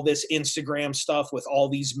 have all this Instagram stuff with all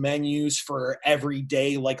these menus for every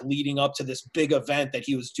day, like leading up to this big event that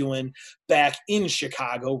he was doing back in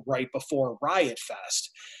Chicago right before Riot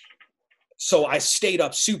Fest. So I stayed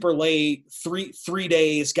up super late, three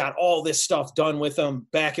days, got all this stuff done with him,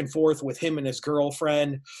 back and forth with him and his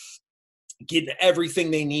girlfriend, getting everything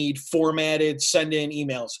they need formatted, send in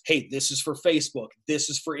emails. Hey, this is for Facebook. This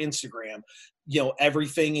is for Instagram.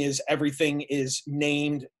 Everything is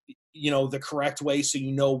named, the correct way, so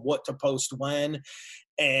you know what to post when.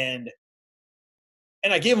 And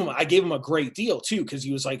I gave him a great deal too, because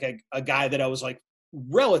he was like a guy that I was like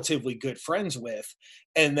relatively good friends with.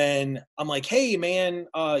 And then I'm like, hey man,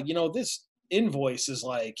 this invoice is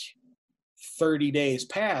like 30 days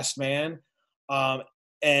past, man.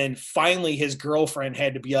 And finally his girlfriend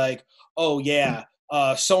had to be like, oh yeah,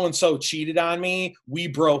 so-and-so cheated on me. We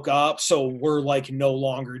broke up. So we're like no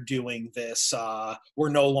longer doing this. We're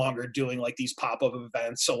no longer doing like these pop-up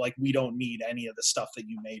events. So like, we don't need any of the stuff that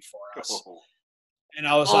you made for us. And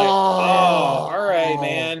I was like, oh, all right,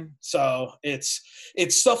 man. So it's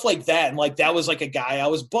stuff like that. And like, that was like a guy I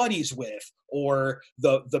was buddies with, or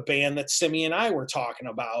the band that Simi and I were talking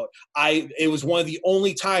about. It was one of the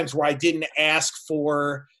only times where I didn't ask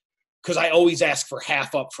for, because I always ask for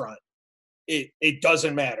half up front. It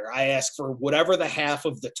doesn't matter. I ask for whatever the half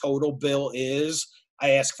of the total bill is.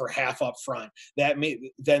 I ask for half up front.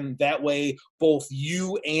 Then that way both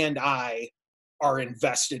you and I are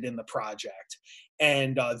invested in the project.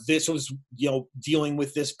 And this was, dealing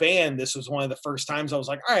with this band, this was one of the first times I was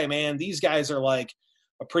like, all right, man, these guys are like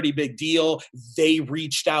a pretty big deal. They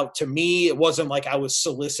reached out to me. It wasn't like I was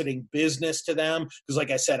soliciting business to them, because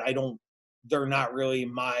like I said, they're not really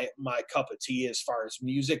my cup of tea as far as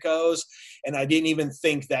music goes. And I didn't even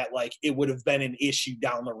think that like it would have been an issue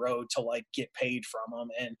down the road to like get paid from them.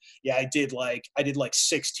 And yeah, I did like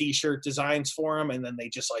 6 t-shirt designs for them, and then they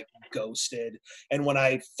just like ghosted. And when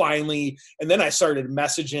then I started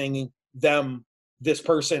messaging them, this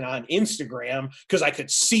person on Instagram, because I could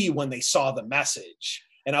see when they saw the message.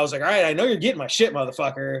 And I was like, all right, I know you're getting my shit,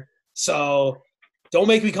 motherfucker. So don't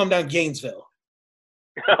make me come down Gainesville.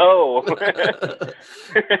 Oh.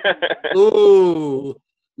 Ooh.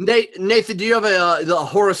 Nathan, do you have a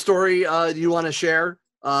horror story you want to share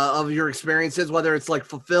of your experiences, whether it's like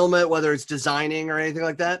fulfillment, whether it's designing or anything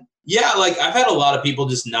like that? Yeah, like I've had a lot of people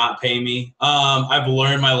just not pay me. I've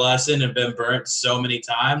learned my lesson and been burnt so many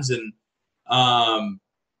times, and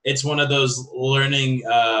it's one of those learning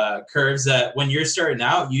curves that when you're starting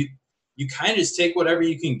out, you kind of just take whatever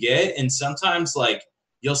you can get, and sometimes like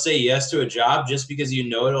you'll say yes to a job just because you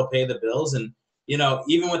know it'll pay the bills. And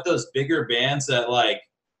even with those bigger bands that like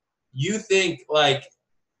you think like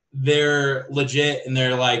they're legit and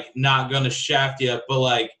they're like not gonna shaft you, but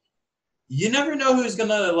like you never know who's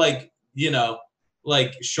gonna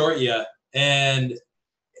like short you. And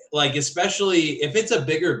like, especially if it's a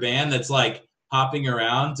bigger band that's like hopping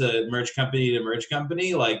around to merch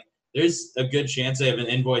company, like there's a good chance they have an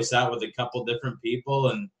invoice out with a couple different people.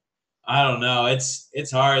 And I don't know,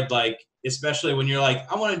 it's hard, like, especially when you're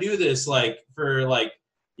like, I want to do this, like, for like,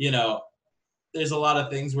 you know, there's a lot of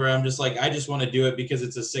things where I'm just like, I just want to do it because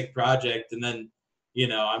it's a sick project. And then, you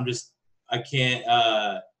know, I can't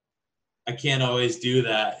always do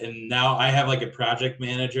that. And now I have like a project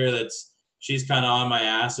manager she's kind of on my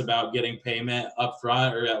ass about getting payment up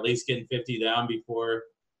front, or at least getting 50 down before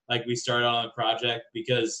like we start on a project,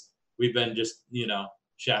 because we've been just, you know,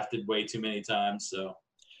 shafted way too many times. So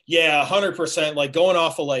yeah, 100%. Like going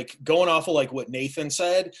off of like what Nathan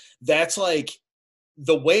said, that's like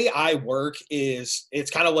the way I work is it's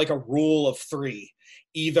kind of like a rule of three.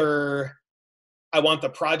 Either I want the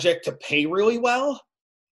project to pay really well,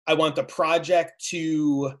 I want the project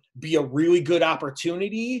to be a really good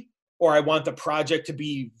opportunity, or I want the project to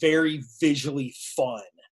be very visually fun.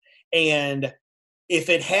 And if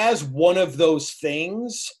it has one of those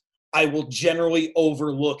things, I will generally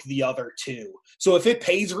overlook the other two. So if it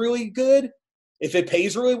pays really good, if it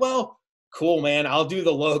pays really well, cool, man, I'll do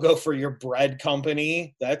the logo for your bread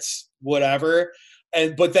company. That's whatever.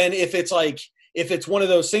 But then if it's one of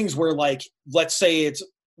those things where, like, let's say it's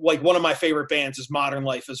like one of my favorite bands is Modern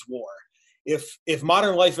Life is War. If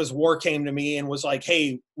Modern Life is War came to me and was like,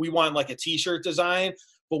 hey, we want like a t-shirt design,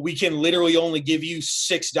 but we can literally only give you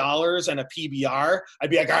 $6 and a PBR, I'd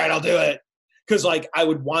be like, all right, I'll do it. Because like I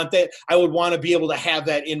would want that. I would want to be able to have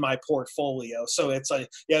that in my portfolio. So it's like,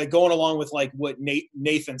 yeah, going along with like what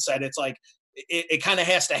Nathan said, it's like it kind of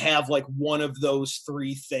has to have like one of those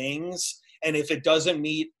three things. And if it doesn't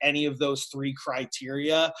meet any of those three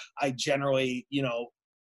criteria, I generally, you know,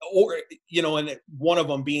 or, you know, and one of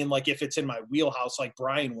them being like, if it's in my wheelhouse, like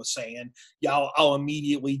Brian was saying, yeah, I'll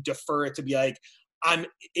immediately defer it to be like,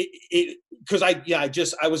 because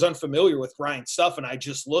I was unfamiliar with Brian's stuff, and I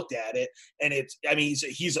just looked at it, and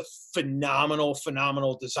he's a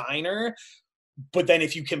phenomenal designer. But then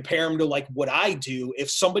if you compare him to like what I do,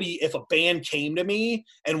 if a band came to me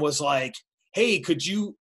and was like, hey, could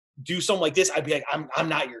you do something like this, I'd be like, I'm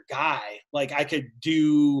not your guy. Like I could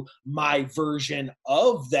do my version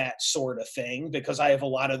of that sort of thing, because I have a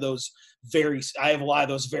lot of those very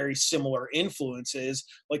similar influences,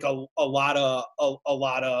 like a lot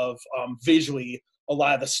of visually, a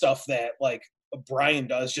lot of the stuff that like Brian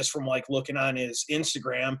does, just from like looking on his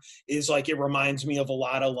Instagram, is like, it reminds me of a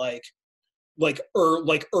lot of like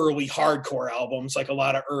early hardcore albums, like a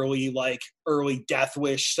lot of early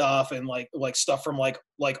Deathwish stuff, and like stuff from like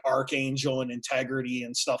Archangel and Integrity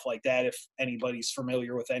and stuff like that, if anybody's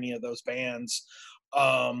familiar with any of those bands.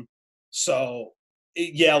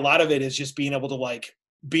 Yeah, a lot of it is just being able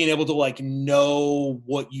to know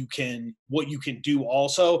what you can do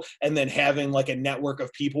also, and then having like a network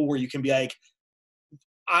of people where you can be like,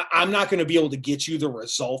 I'm not going to be able to get you the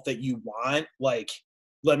result that you want, like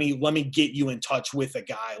let me get you in touch with a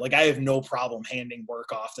guy. Like I have no problem handing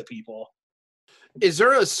work off to people. Is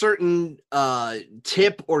there a certain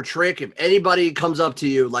tip or trick if anybody comes up to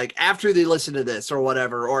you, like after they listen to this or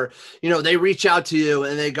whatever, or, you know, they reach out to you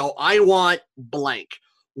and they go, I want blank.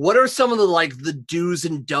 What are some of the do's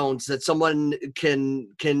and don'ts that someone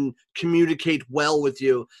can communicate well with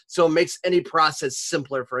you so it makes any process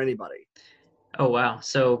simpler for anybody? Oh, wow.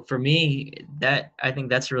 So for me, I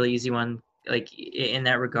think that's a really easy one. Like in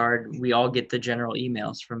that regard, we all get the general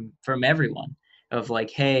emails from everyone of like,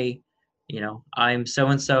 hey, you know, I'm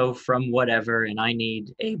so-and-so from whatever, and I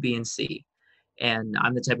need A, B, and C. And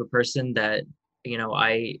I'm the type of person that, you know,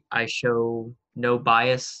 I show no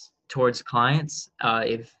bias towards clients.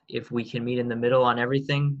 If we can meet in the middle on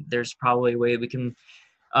everything, there's probably a way we can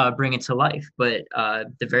bring it to life. But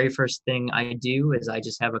the very first thing I do is I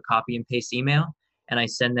just have a copy and paste email, and I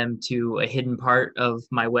send them to a hidden part of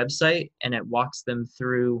my website, and it walks them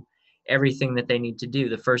through everything that they need to do.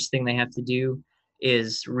 The first thing they have to do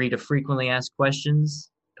is read a frequently asked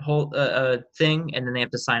questions whole thing, and then they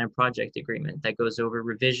have to sign a project agreement that goes over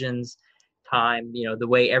revisions, time, you know, the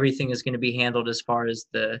way everything is going to be handled as far as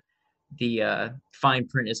the fine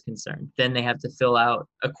print is concerned. Then they have to fill out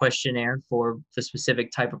a questionnaire for the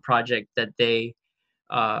specific type of project that they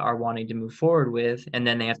are wanting to move forward with, and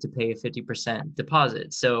then they have to pay a 50%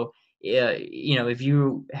 deposit. So, you know, if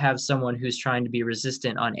you have someone who's trying to be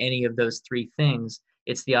resistant on any of those three things,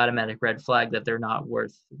 it's the automatic red flag that they're not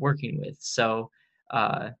worth working with. So,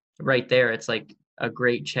 right there, it's like a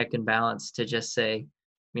great check and balance to just say,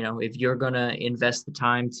 you know, if you're gonna invest the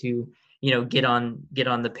time to, you know, get on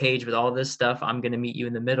the page with all this stuff, I'm gonna meet you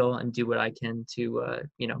in the middle and do what I can to,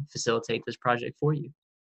 you know, facilitate this project for you.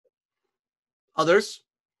 Others?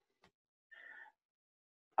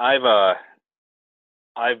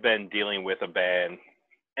 I've been dealing with a band,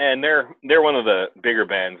 and they're one of the bigger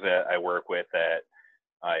bands that I work with that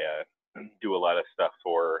I do a lot of stuff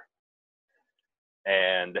for,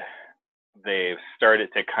 and they've started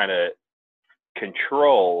to kind of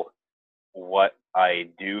control what I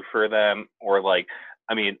do for them, or like,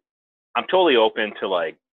 I mean, I'm totally open to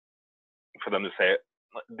like for them to say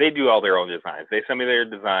they do all their own designs. They send me their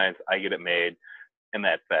designs, I get it made, and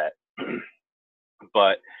that's that.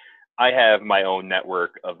 But I have my own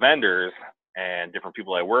network of vendors and different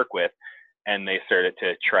people I work with, and they started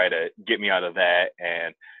to try to get me out of that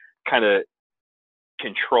and kind of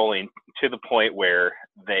controlling to the point where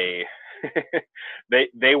they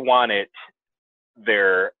they wanted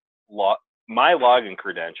their my login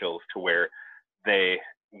credentials to where they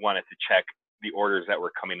wanted to check the orders that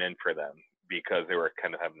were coming in for them because they were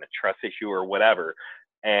kind of having a trust issue or whatever.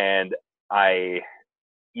 And I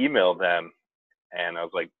emailed them and I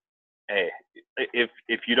was like, hey,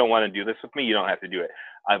 if you don't want to do this with me, you don't have to do it.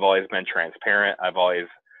 I've always been transparent. I've always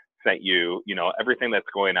sent you, everything that's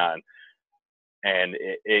going on. And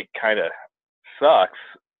it kind of sucks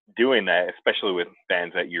doing that, especially with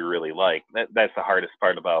bands that you really like. That's the hardest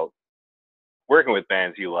part about working with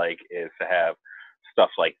bands you like, is to have stuff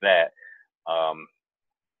like that.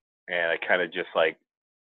 And I kind of just like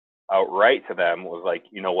outright to them was like,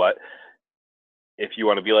 you know what? If you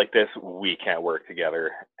want to be like this, we can't work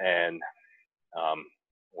together. And,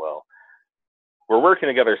 well, we're working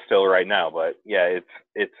together still right now, but yeah,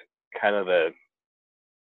 it's kind of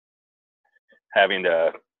having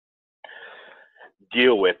to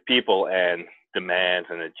deal with people and demands,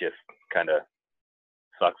 and it just kind of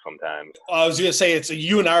sucks sometimes. I was gonna say,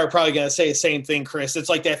 you and I are probably gonna say the same thing, Chris. It's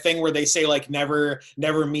like that thing where they say like never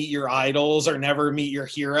meet your idols or never meet your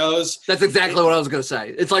heroes. That's exactly what I was gonna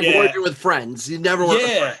say. It's like working with friends. You never work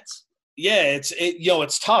with friends. Yeah,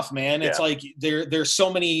 it's tough, man. It's like there's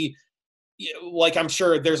so many, like, I'm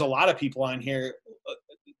sure there's a lot of people on here.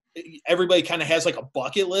 Everybody kind of has like a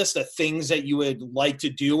bucket list of things that you would like to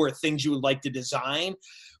do or things you would like to design.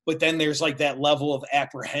 But then there's like that level of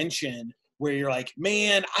apprehension where you're like,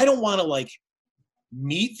 man, I don't want to like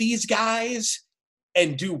meet these guys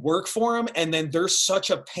and do work for them. And then they're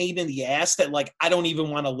such a pain in the ass that like, I don't even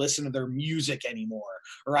want to listen to their music anymore,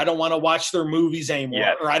 or I don't want to watch their movies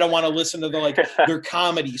anymore, or I don't want to listen to their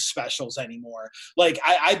comedy specials anymore. Like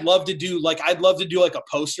I'd love to do like a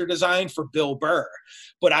poster design for Bill Burr.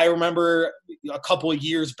 But I remember a couple of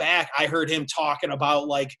years back, I heard him talking about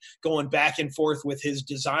like going back and forth with his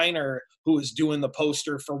designer who was doing the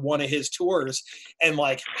poster for one of his tours, and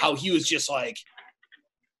like how he was just like,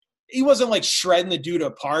 he wasn't like shredding the dude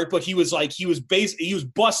apart, but he was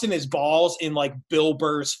busting his balls in like Bill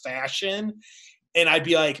Burr's fashion. And I'd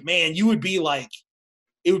be like, man, it would be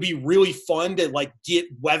really fun to like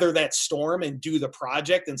weather that storm and do the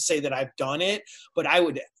project and say that I've done it. But I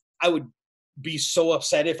would be so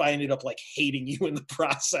upset if I ended up like hating you in the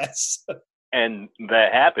process. And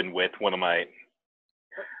that happened with one of my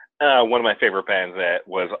favorite bands that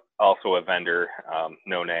was also a vendor,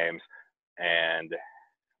 No Names, and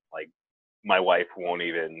like my wife won't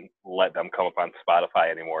even let them come up on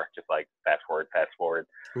Spotify anymore. Just like fast forward.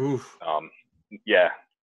 Oof. Yeah,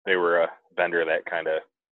 they were a vendor that kind of,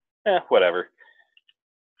 whatever.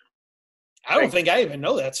 I don't think I even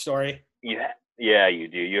know that story. Yeah, you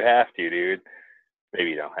do. You have to, dude. Maybe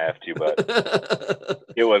you don't have to, but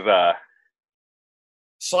it was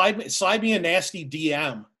slide me a nasty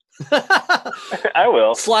DM. I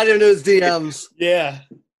will slide into his DMs. Yeah.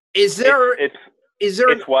 Is there?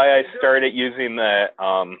 It's why I started using that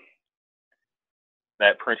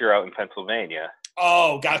printer out in Pennsylvania.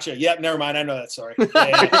 Oh, gotcha. Yep, never mind. I know that story.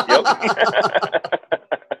 Yeah. Yep.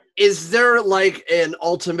 Is there like an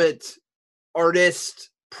ultimate artist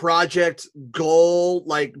project goal,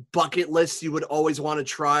 like bucket list you would always want to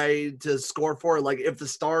try to score for? Like if the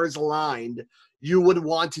stars aligned, you would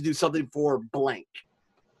want to do something for blank.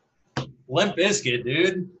 Limp Bizkit,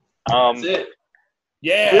 dude. That's it.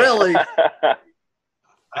 Yeah. Really?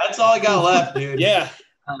 That's all I got left, dude. Yeah.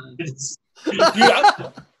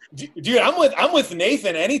 Dude, I'm with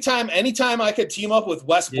Nathan. Anytime I could team up with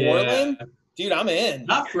Wes Borland, dude, I'm in.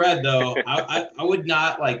 Not Fred though. I would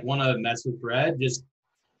not like want to mess with Fred. Just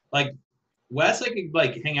like Wes, I could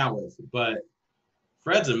like hang out with, but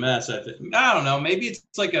Fred's a mess. I don't know. Maybe it's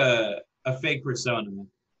like a fake persona.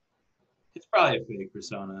 It's probably a fake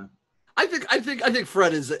persona. I think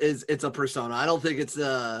Fred is it's a persona. I think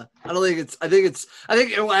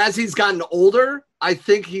as he's gotten older, I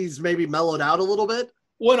think he's maybe mellowed out a little bit.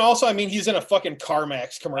 Well, and also, I mean, he's in a fucking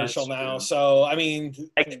CarMax commercial now. So, I mean,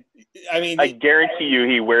 I guarantee you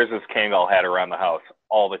he wears his Kangol hat around the house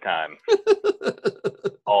all the time.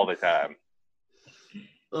 All the time.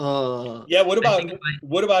 Yeah. What I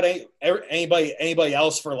about think anybody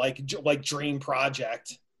else for like dream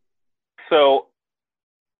project? So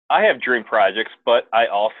I have dream projects, but I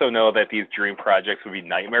also know that these dream projects would be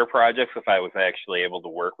nightmare projects if I was actually able to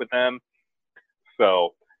work with them.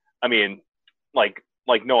 So, I mean, like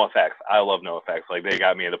NoFX. I love NoFX. Like, they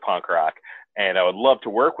got me into punk rock, and I would love to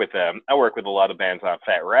work with them. I work with a lot of bands on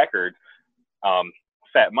Fat Records.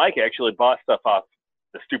 Fat Mike actually bought stuff off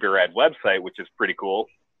the Stupid Rad website, which is pretty cool.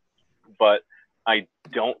 But I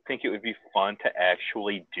don't think it would be fun to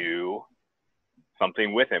actually do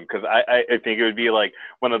something with him, because I think it would be like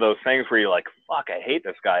one of those things where you're like, fuck, I hate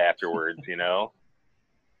this guy afterwards, you know?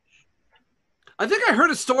 I think I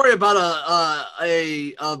heard a story about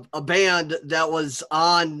a band that was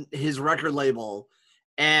on his record label,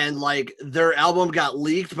 and like their album got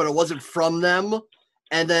leaked, but it wasn't from them.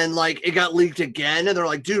 And then like it got leaked again, and they're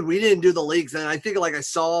like, dude, we didn't do the leaks. And I think like I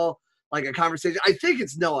saw like a conversation. I think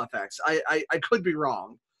it's NoFX. I could be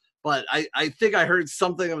wrong, but I think I heard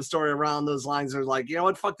something of a story around those lines. They're like, you know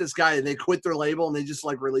what, fuck this guy, and they quit their label and they just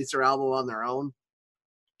like release their album on their own.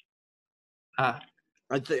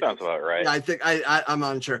 I think Sounds about right. Yeah, I think I'm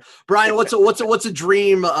unsure. Brian, what's a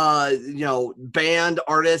dream band,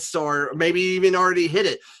 artist, or maybe even already hit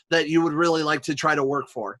it that you would really like to try to work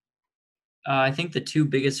for? I think the two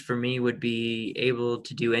biggest for me would be able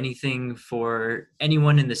to do anything for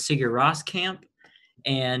anyone in the Sigur Rós camp,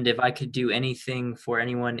 and if I could do anything for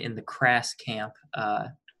anyone in the Crass camp,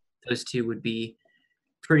 those two would be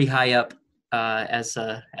pretty high up as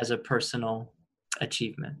a personal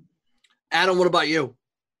achievement. Adam, what about you?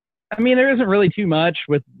 I mean, there isn't really too much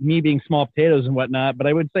with me being small potatoes and whatnot, but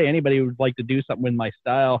I would say anybody who would like to do something with my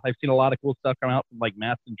style. I've seen a lot of cool stuff come out from like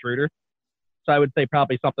Masked Intruder, so I would say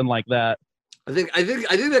probably something like that. I think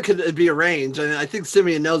that could be arranged. I think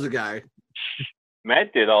Simeon knows a guy.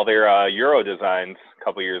 Matt did all their Euro designs a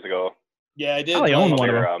couple years ago. Yeah, I did. I own one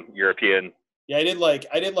of Their them. European. Yeah, I did like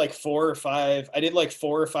 4 or 5. I did like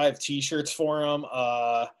 4 or 5 T-shirts for them.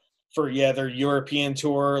 For their European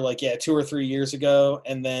tour, 2 or 3 years ago,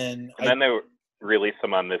 and then then they released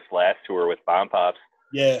them on this last tour with Bomb Pops.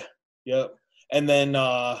 Yeah, yep. And then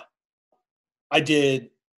I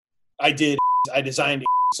designed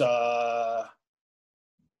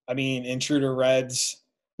Intruder Reds.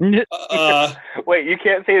 Wait, you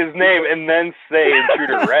can't say his name and then say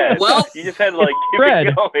Intruder Red. Well, you just had to like keep Red.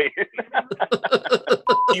 it going.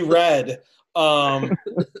 He read.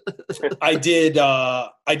 I did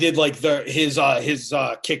like his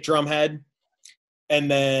kick drum head,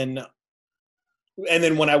 and then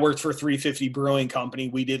when I worked for 350 Brewing Company,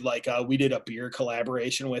 we did a beer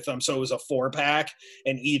collaboration with them. So it was a 4-pack,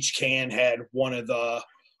 and each can had one of the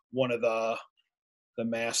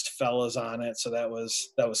masked fellas on it. So that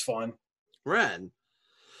was fun. Red.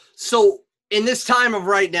 So in this time of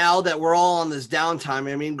right now that we're all on this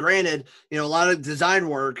downtime, I mean, granted, a lot of design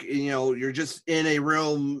work, you're just in a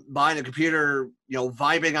room buying a computer,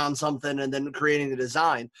 vibing on something and then creating a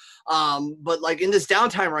design. But like in this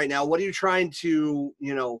downtime right now, what are you trying to,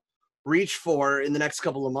 reach for in the next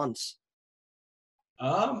couple of months?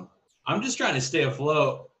 I'm just trying to stay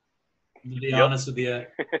afloat, to be Yep. honest with you.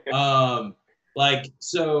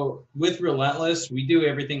 So with Relentless, we do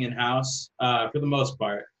everything in-house for the most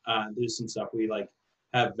part. There's some stuff we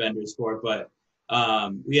have vendors for, but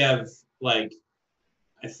we have I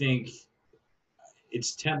think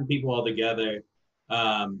it's 10 people all together.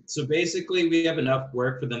 So basically we have enough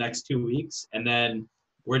work for the next 2 weeks, and then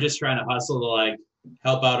we're just trying to hustle to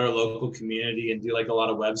help out our local community and do a lot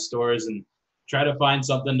of web stores and try to find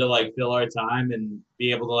something to fill our time and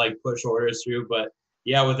be able to push orders through. But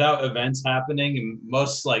yeah, without events happening, and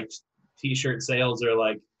most t-shirt sales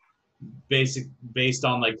are based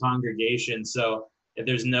on congregation. So if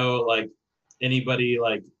there's no anybody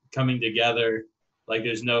coming together,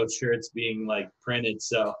 there's no shirts being printed.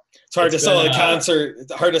 So It's hard to sell been, a concert.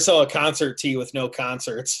 It's hard to sell a concert tee with no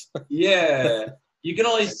concerts. yeah, you can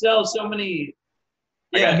only sell so many.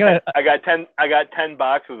 I got 10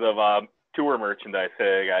 boxes of tour merchandise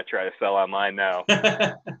that I gotta try to sell online now.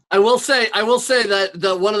 I will say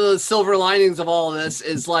that one of the silver linings of all of this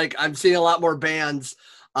is I'm seeing a lot more bands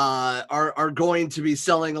are going to be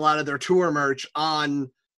selling a lot of their tour merch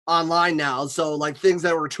online now. So things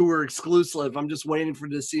that were tour exclusive, I'm just waiting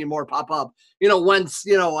to see more pop up. Once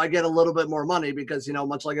I get a little bit more money, because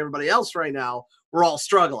much like everybody else right now, we're all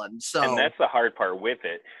struggling. So And that's the hard part with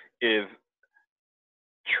it, is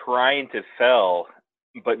trying to sell,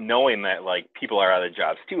 but knowing that people are out of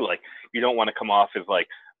jobs too. You don't want to come off as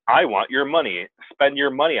I want your money, spend your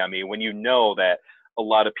money on me, when you know that a a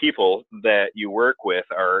lot of people that you work with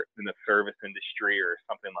are in the service industry or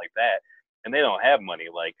something like that, and they don't have money.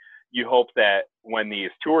 Like, you hope that when these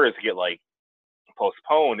tours get like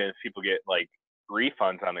postponed and people get like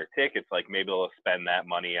refunds on their tickets, like maybe they'll spend that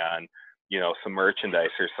money on, some merchandise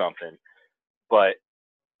or something. But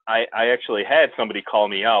I actually had somebody call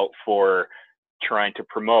me out for trying to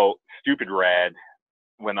promote Stupid Rad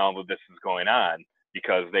when all of this is going on,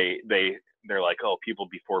 because they're like, oh, people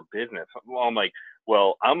before business. Well, I'm like,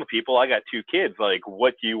 well, I'm a people. I got 2 kids. Like,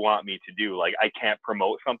 what do you want me to do? Like, I can't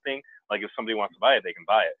promote something. Like, if somebody wants to buy it, they can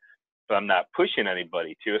buy it. But I'm not pushing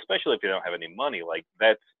anybody to, especially if they don't have any money. Like,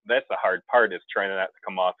 that's the hard part, is trying not to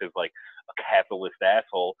come off as like a capitalist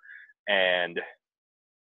asshole and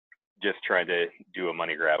just trying to do a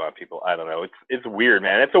money grab on people. I don't know. It's weird,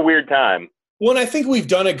 man. It's a weird time. Well, and I think we've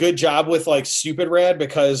done a good job with like Stupid Rad,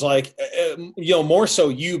 because like, more so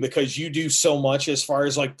you, because you do so much as far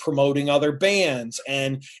as like promoting other bands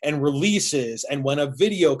and releases, and when a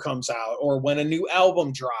video comes out or when a new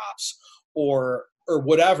album drops or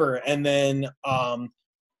whatever. And then,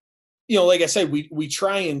 like I said, we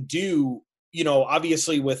try and do,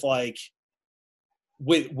 obviously with like,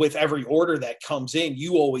 with every order that comes in,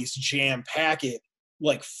 you always jam pack it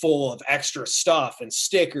like full of extra stuff and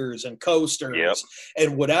stickers and coasters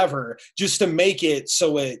and whatever, just to make it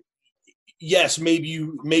so yes, maybe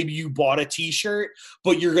you bought a t-shirt,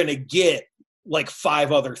 but you're going to get like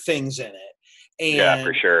 5 other things in it. And, yeah,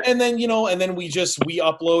 for sure. And then, and then we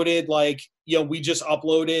uploaded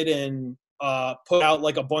and put out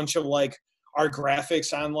like a bunch of like our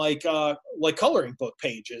graphics on like coloring book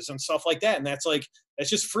pages and stuff like that. And that's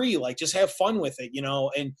just free. Like, just have fun with it,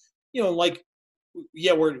 and, like,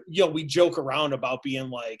 yeah, we joke around about being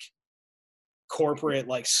like corporate,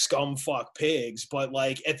 like scumfuck pigs. But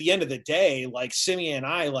like, at the end of the day, like Simeon and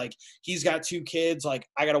I, like, he's got 2 kids. Like,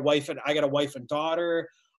 I got a wife and daughter.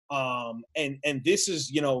 And this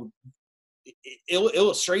is,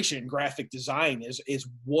 illustration, graphic design is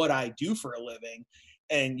what I do for a living.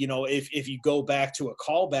 And, if you go back to a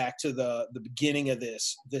callback to the beginning of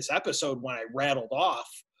this episode, when I rattled off,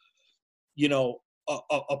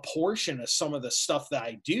 a portion of some of the stuff that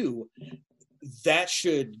I do, that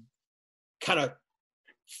should kind of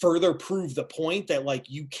further prove the point that like,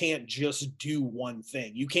 you can't just do one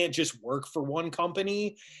thing. You can't just work for one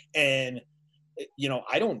company. And,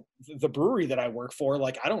 the brewery that I work for,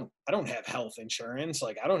 like, I don't have health insurance.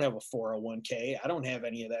 Like, I don't have a 401k. I don't have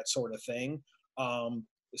any of that sort of thing.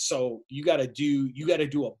 So you got to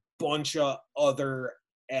do a bunch of other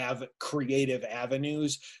creative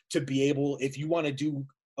avenues to be able, if you want to do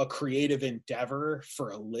a creative endeavor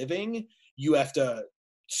for a living, you have to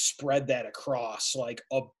spread that across like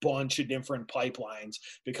a bunch of different pipelines.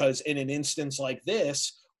 Because in an instance like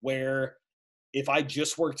this, where if I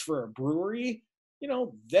just worked for a brewery,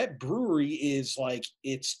 that brewery is like,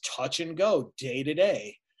 it's touch and go day to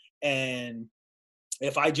day. And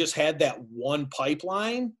if I just had that one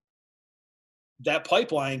pipeline, that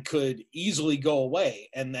pipeline could easily go away,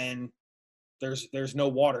 and then there's no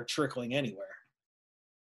water trickling anywhere.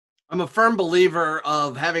 I'm a firm believer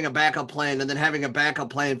of having a backup plan, and then having a backup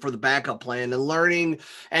plan for the backup plan, and learning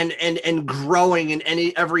and growing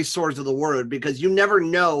in every source of the word, because you never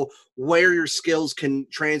know where your skills can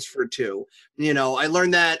transfer to. I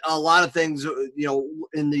learned that a lot of things,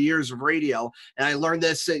 in the years of radio. And I learned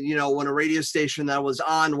this, when a radio station that I was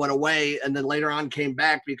on went away and then later on came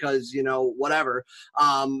back because, whatever.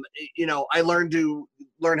 I learned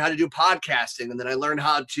how to do podcasting, and then I learned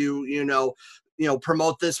how to,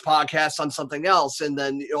 promote this podcast on something else, and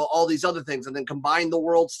then, all these other things, and then combine the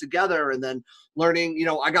worlds together, and then learning,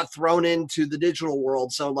 I got thrown into the digital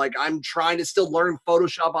world. So like, I'm trying to still learn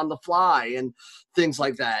Photoshop on the fly and things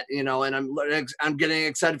like that, and I'm getting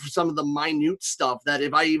excited for some of the minute stuff that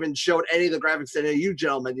if I even showed any of the graphics to any of you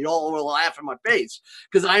gentlemen, you all will laugh in my face,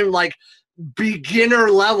 because I'm like beginner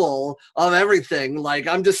level of everything. Like,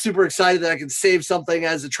 I'm just super excited that I can save something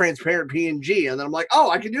as a transparent PNG, and then I'm like, oh,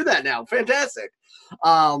 I can do that now. Fantastic.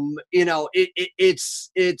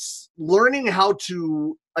 It's learning how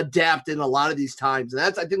to adapt in a lot of these times, and I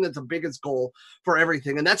think that's the biggest goal for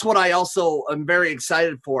everything. And that's what I also am very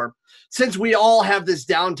excited for, since we all have this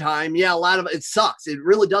downtime. Yeah, a lot of it sucks. It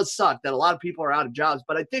really does suck that a lot of people are out of jobs,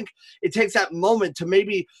 but I think it takes that moment to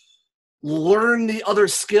maybe learn the other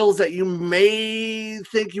skills that you may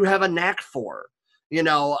think you have a knack for.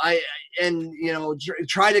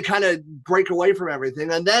 Try to kind of break away from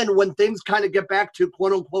everything. And then when things kind of get back to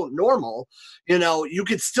quote unquote normal, you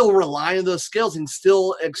could still rely on those skills and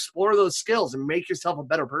still explore those skills and make yourself a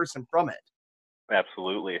better person from it.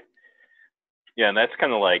 Absolutely. Yeah. And that's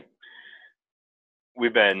kind of like,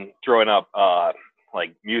 we've been throwing up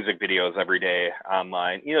like music videos every day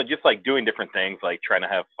online, just like doing different things, like trying to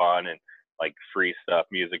have fun and like free stuff,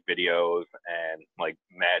 music videos, and like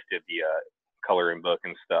Matt did the coloring book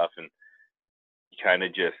and stuff, and kind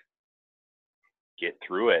of just get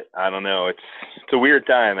through it. I don't know. It's a weird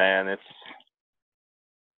time, man.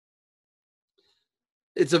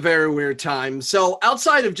 It's a very weird time. So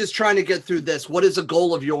outside of just trying to get through this, what is a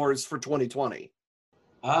goal of yours for 2020?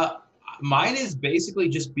 Mine is basically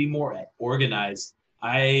just be more organized.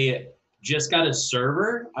 I just got a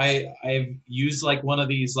server. I've used like one of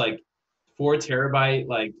these like 4 terabyte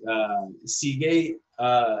like Seagate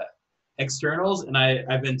externals, and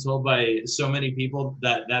I've been told by so many people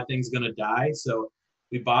that thing's gonna die. So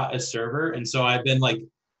we bought a server, and so I've been like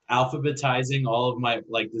alphabetizing all of my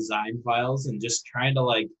like design files and just trying to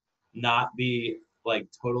like not be like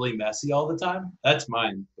totally messy all the time. That's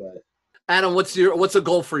mine. But Adam, what's a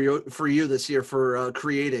goal for you this year for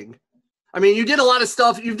creating? I mean, you did a lot of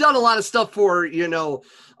stuff. You've done a lot of stuff for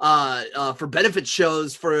for benefit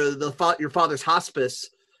shows for your father's hospice.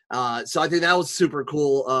 So I think that was super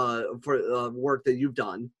cool for work that you've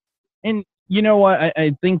done. And you know what?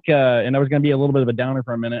 I think, and I was going to be a little bit of a downer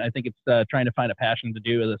for a minute. I think it's trying to find a passion to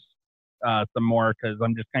do this some more, because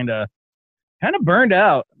I'm just kind of burned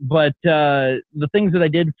out. But the things that I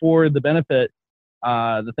did for the benefit,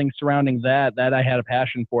 the things surrounding that I had a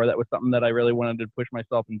passion for. That was something that I really wanted to push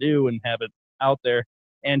myself and do and have it out there.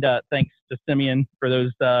 And thanks to Simeon for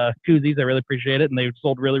those koozies. I really appreciate it. And they've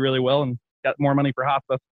sold really, really well and got more money for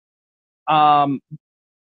hospice.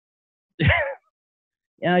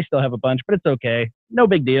 Yeah, I still have a bunch, but it's okay. No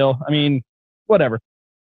big deal. I mean, whatever.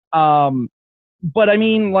 But I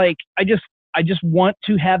mean, like, I just want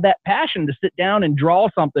to have that passion to sit down and draw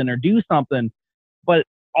something or do something. But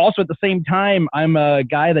also at the same time, I'm a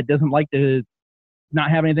guy that doesn't like to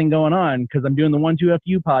not have anything going on, because I'm doing the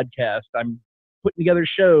 12FU podcast. I'm putting together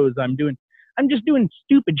shows. I'm just doing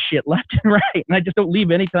stupid shit left and right. And I just don't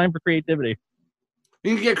leave any time for creativity.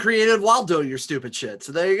 You can get creative while doing your stupid shit.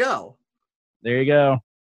 So there you go. There you go.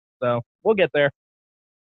 So we'll get there.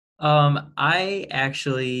 I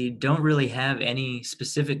actually don't really have any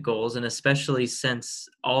specific goals, and especially since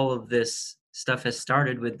all of this stuff has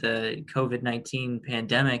started with the COVID-19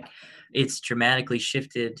 pandemic, it's dramatically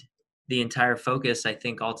shifted the entire focus, I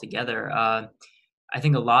think, altogether. I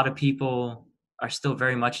think a lot of people are still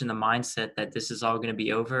very much in the mindset that this is all going to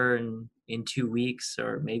be over in 2 weeks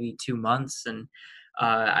or maybe 2 months. And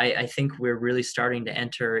I think we're really starting to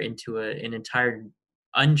enter into an entire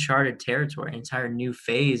uncharted territory, an entire new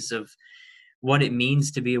phase of what it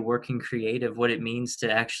means to be a working creative, what it means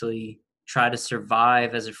to actually try to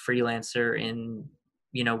survive as a freelancer in,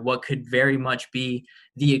 what could very much be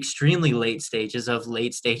the extremely late stages of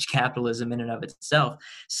late stage capitalism in and of itself.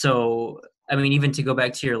 So, I mean, even to go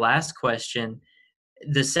back to your last question,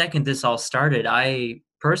 the second this all started, I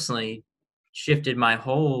personally shifted my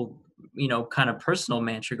whole, kind of personal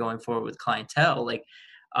mantra going forward with clientele. Like,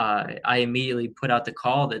 I immediately put out the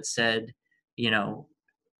call that said,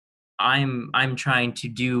 I'm trying to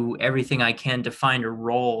do everything I can to find a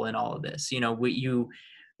role in all of this.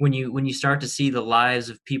 When you start to see the lives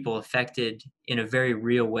of people affected in a very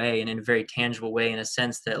real way and in a very tangible way, in a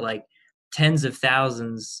sense that like tens of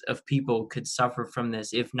thousands of people could suffer from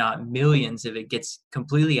this, if not millions, if it gets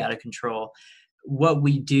completely out of control. What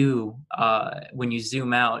we do when you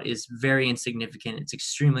zoom out is very insignificant. It's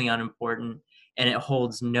extremely unimportant, and it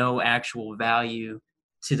holds no actual value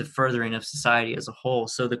to the furthering of society as a whole.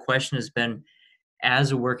 So the question has been,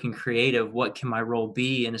 as a working creative, what can my role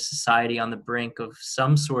be in a society on the brink of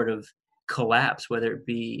some sort of collapse, whether it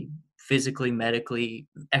be physically, medically,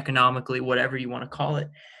 economically, whatever you want to call it.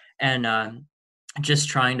 And just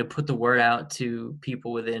trying to put the word out to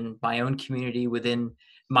people within my own community, within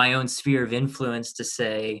my own sphere of influence, to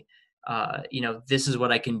say, this is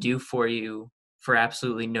what I can do for you for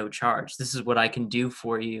absolutely no charge. This is what I can do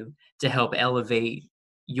for you to help elevate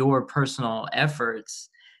your personal efforts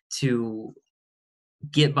to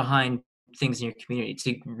get behind things in your community,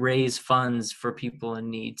 to raise funds for people in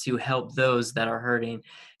need, to help those that are hurting,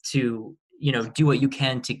 to, do what you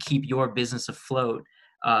can to keep your business afloat.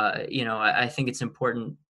 I think it's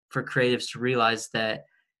important for creatives to realize that,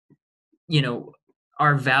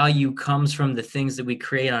 our value comes from the things that we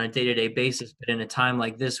create on a day-to-day basis. But in a time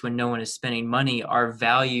like this, when no one is spending money, our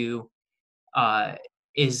value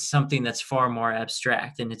is something that's far more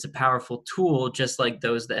abstract, and it's a powerful tool. Just like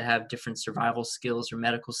those that have different survival skills or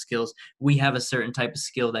medical skills, we have a certain type of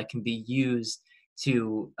skill that can be used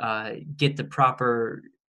to get the proper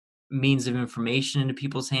means of information into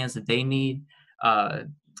people's hands that they need.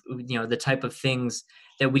 the type of things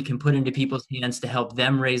that we can put into people's hands to help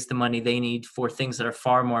them raise the money they need for things that are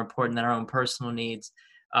far more important than our own personal needs,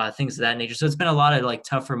 things of that nature. So it's been a lot of like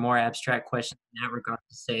tougher, more abstract questions in that regard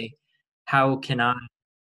to say, how can I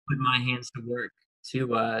put my hands to work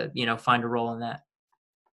to find a role in that.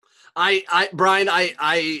 Brian,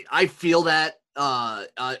 I feel that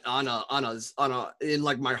in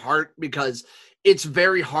like my heart, because it's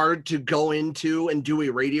very hard to go into and do a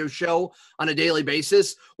radio show on a daily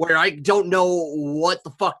basis where I don't know what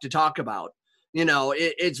the fuck to talk about.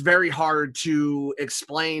 It's very hard to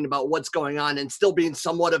explain about what's going on and still being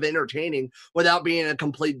somewhat of entertaining without being a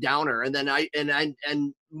complete downer. And then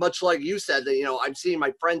and much like you said, that, I'm seeing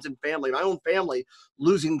my friends and family, my own family,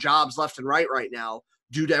 losing jobs left and right now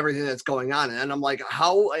due to everything that's going on. And I'm like,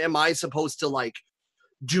 how am I supposed to like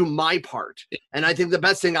do my part? And I think the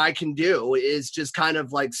best thing I can do is just kind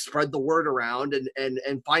of like spread the word around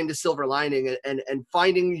and find a silver lining and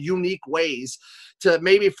finding unique ways to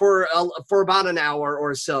maybe for about an hour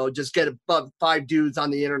or so, just get about 5 dudes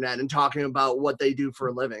on the internet and talking about what they do for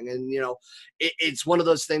a living. And, it's one of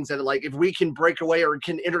those things that like, if we can break away or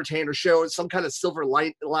can entertain or show some kind of silver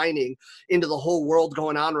lining into the whole world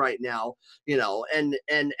going on right now, and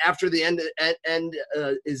after the end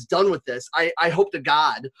is done with this, I hope to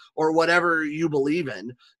God or whatever you believe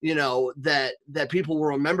in, that people will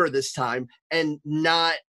remember this time and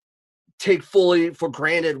not take fully for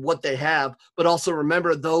granted what they have, but also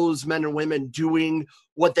remember those men and women doing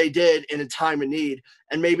what they did in a time of need,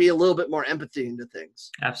 and maybe a little bit more empathy into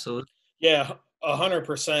things. Absolutely. Yeah,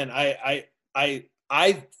 100%.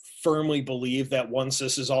 I firmly believe that once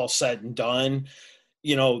this is all said and done,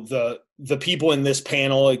 the people in this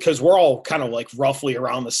panel, because we're all kind of like roughly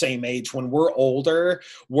around the same age, when we're older,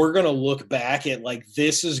 we're going to look back at like,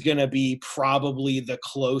 this is going to be probably the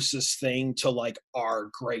closest thing to like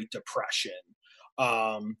our Great Depression.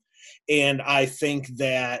 And I think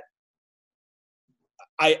that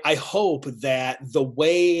I hope that the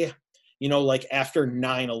way, like after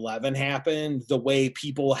 9/11 happened, the way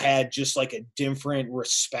people had just like a different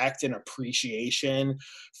respect and appreciation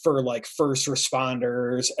for like first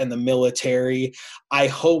responders and the military, I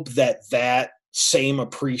hope that same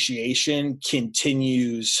appreciation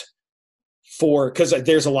continues because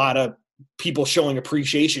there's a lot of people showing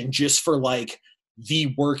appreciation just for like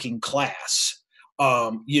the working class.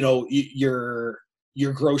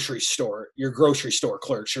 Your grocery store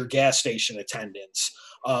clerks, your gas station attendants,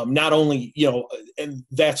 not only, and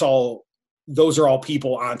those are all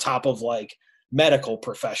people on top of like medical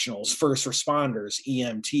professionals, first responders,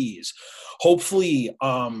 EMTs. Hopefully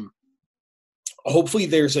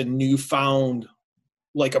there's a newfound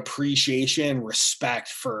like appreciation, respect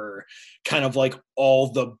for kind of like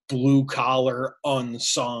all the blue collar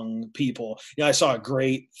unsung people. I saw a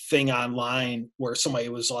great thing online where somebody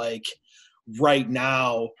was like, right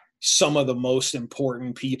now, some of the most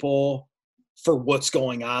important people for what's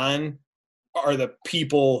going on are the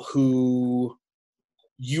people who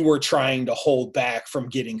you were trying to hold back from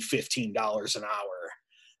getting $15 an hour.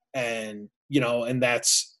 And, and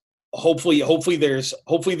that's hopefully there's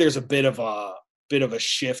a bit of a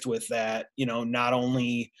shift with that, not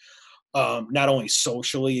only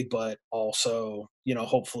socially, but also,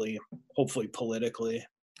 hopefully politically.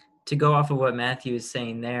 To go off of what Matthew is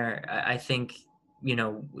saying there, I think,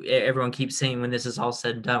 everyone keeps saying when this is all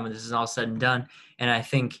said and done, and I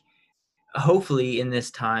think hopefully in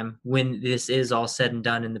this time, when this is all said and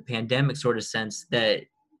done in the pandemic sort of sense, that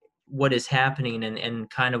what is happening and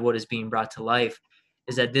kind of what is being brought to life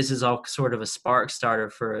is that this is all sort of a spark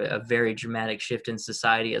starter for a very dramatic shift in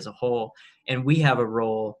society as a whole. And we have a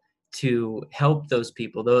role to help those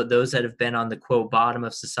people, those that have been on the quote bottom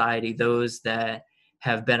of society, those that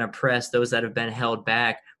have been oppressed, those that have been held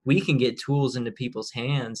back. We can get tools into people's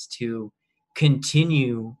hands to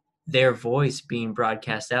continue their voice being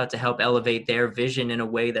broadcast out, to help elevate their vision in a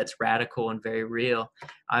way that's radical and very real.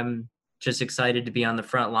 I'm just excited to be on the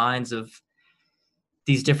front lines of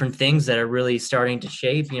these different things that are really starting to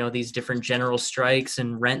shape, these different general strikes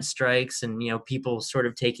and rent strikes and, people sort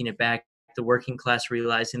of taking it back, the working class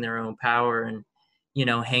realizing their own power and,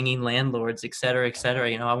 hanging landlords, et cetera, et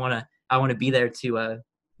cetera. I want to be there to,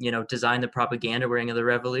 design the propaganda ring of the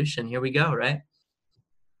revolution. Here we go, right?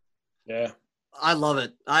 Yeah. I love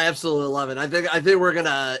it. I absolutely love it. I think we're going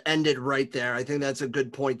to end it right there. I think that's a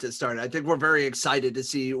good point to start. I think we're very excited to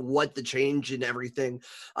see what the change and everything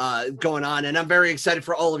going on. And I'm very excited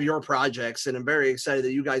for all of your projects. And I'm very excited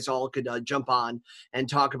that you guys all could jump on and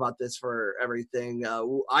talk about this for everything.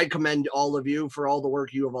 I commend all of you for all the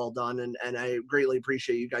work you have all done. And I greatly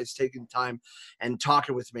appreciate you guys taking time and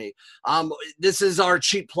talking with me. This is our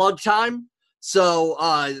cheap plug time. So,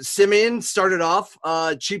 Simeon, started off.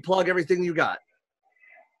 Cheap plug everything you got.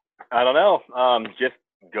 I don't know. Just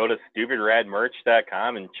go to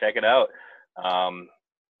stupidradmerch.com and check it out.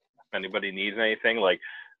 If anybody needs anything, like,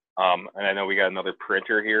 and I know we got another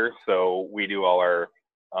printer here, so we do all our,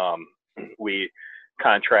 we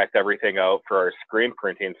contract everything out for our screen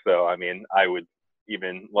printing. So, I mean, I would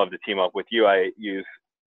even love to team up with you. I use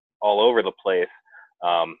all over the place.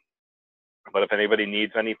 But if anybody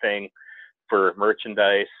needs anything for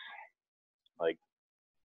merchandise, like,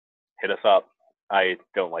 hit us up. I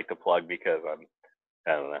don't like to plug because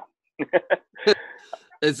I don't know.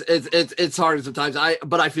 It's hard sometimes.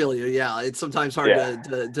 But I feel you. Yeah, it's sometimes hard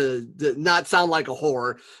to not sound like a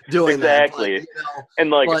whore doing exactly. that. But, and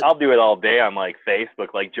like, I'll do it all day on like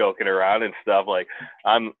Facebook, like joking around and stuff. Like,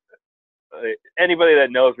 anybody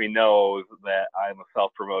that knows me knows that I'm a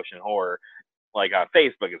self-promotion whore, like on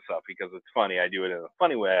Facebook and stuff, because it's funny. I do it in a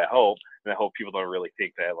funny way, I hope, and I hope people don't really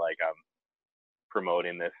think that like I'm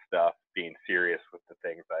promoting this stuff, being serious with the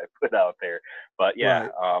things I put out there. But yeah,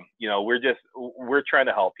 right. You know, we're trying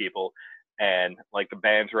to help people, and like the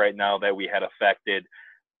bands right now that we had affected,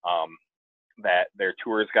 that their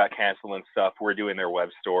tours got canceled and stuff, we're doing their web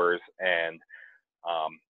stores and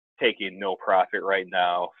taking no profit right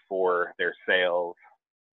now for their sales,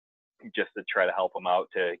 just to try to help them out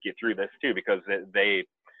to get through this too, because they,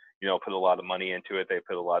 you know, put a lot of money into it. They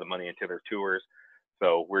put a lot of money into their tours.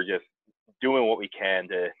 So we're just doing what we can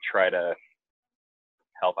to try to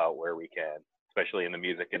help out where we can, especially in the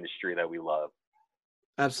music industry that we love.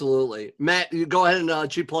 Absolutely. Matt, you go ahead and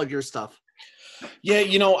cheap plug your stuff. Yeah,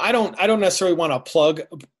 you know, I don't necessarily want to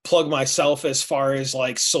plug myself as far as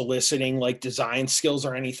like soliciting like design skills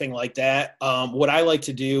or anything like that. What I like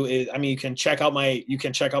to do is, I mean, you can check out my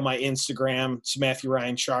Instagram. It's Matthew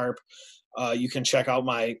Ryan Sharp. You can check out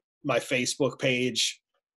my Facebook page,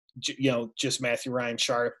 you know, just Matthew Ryan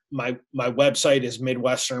Sharp. My website is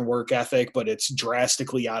Midwestern Work Ethic, but it's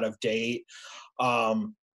drastically out of date.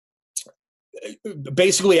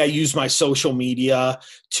 Basically, I use my social media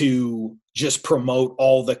to just promote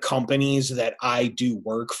all the companies that I do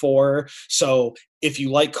work for. So if you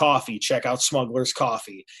like coffee, check out Smuggler's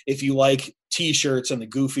Coffee. If you like t-shirts and the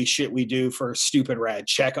goofy shit we do for Stupid Rad,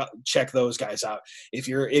 check those guys out. If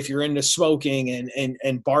you're into smoking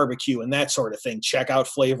and barbecue and that sort of thing, check out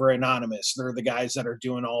Flavor Anonymous. They're the guys that are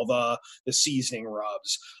doing all the seasoning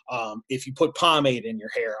rubs. If you put pomade in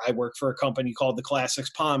your hair, I work for a company called the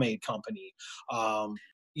Classics Pomade Company.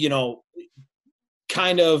 You know,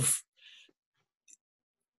 kind of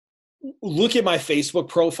look at my Facebook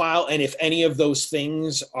profile, and if any of those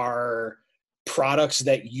things are products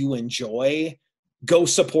that you enjoy, go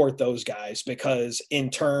support those guys, because in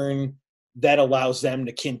turn that allows them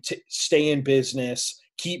to stay in business,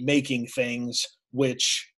 keep making things,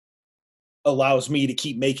 which allows me to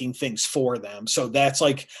keep making things for them. So that's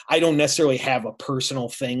like, I don't necessarily have a personal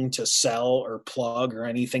thing to sell or plug or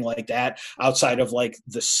anything like that outside of like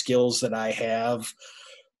the skills that I have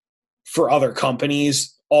for other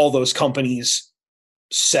companies. All those companies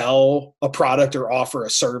sell a product or offer a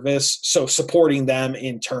service. So supporting them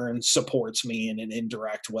in turn supports me in an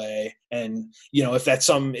indirect way. And, you know, if that's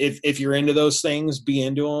if you're into those things, be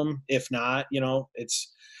into them. If not, you know, it's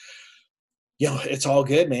all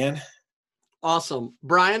good, man. Awesome.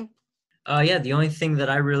 Brian? Yeah, the only thing that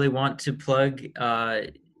I really want to plug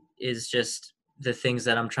is just the things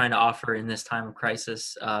that I'm trying to offer in this time of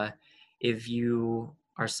crisis. If you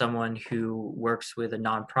are someone who works with a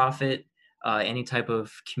nonprofit, any type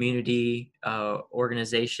of community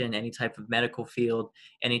organization, any type of medical field,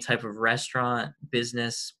 any type of restaurant,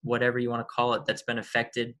 business, whatever you want to call it, that's been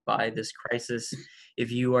affected by this crisis,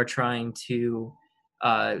 if you are trying to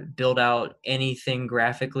build out anything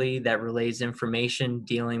graphically that relays information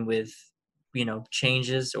dealing with, you know,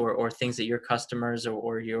 changes or things that your customers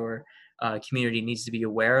or your community needs to be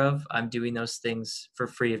aware of, I'm doing those things for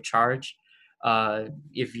free of charge.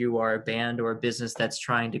 If you are a band or a business that's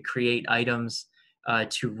trying to create items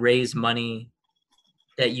to raise money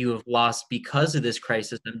that you have lost because of this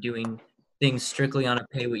crisis, I'm doing things strictly on a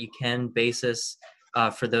pay what you can basis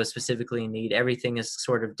for those specifically in need. Everything is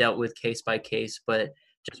sort of dealt with case by case, but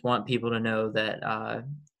just want people to know that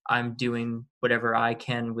I'm doing whatever I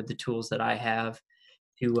can with the tools that I have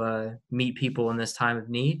to meet people in this time of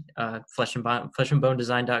need.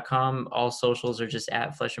 Fleshandbonedesign.com. All socials are just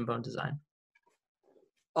at Flesh and Bone Design.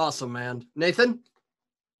 Awesome, man. Nathan?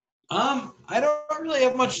 I don't really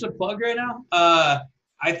have much to plug right now.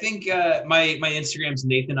 I think my Instagram's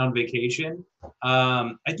Nathan on Vacation.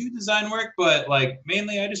 I do design work, but like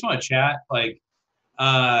mainly I just want to chat. Like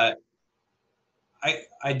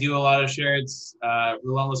I do a lot of shirts.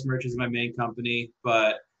 Relentless Merch is my main company,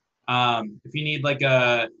 but if you need like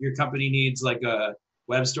your company needs like a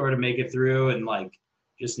web store to make it through, and like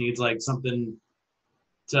just needs like something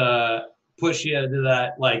to push you to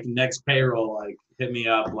that like next payroll, like hit me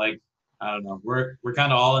up. Like, I don't know, we're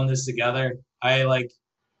kind of all in this together. I like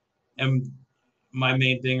am my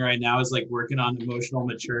main thing right now is like working on emotional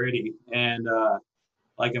maturity, and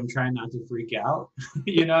like I'm trying not to freak out.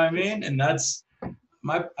 You know what I mean? And that's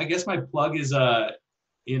I guess my plug is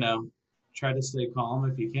you know, try to stay calm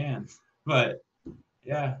if you can. But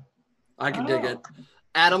yeah, I can dig it.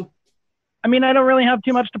 Adam? I mean, I don't really have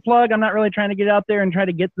too much to plug. I'm not really trying to get out there and try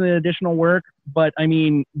to get the additional work. But I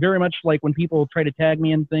mean, very much like when people try to tag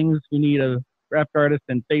me in things who need a graphic artist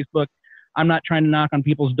and Facebook, I'm not trying to knock on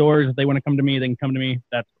people's doors. If they want to come to me, they can come to me.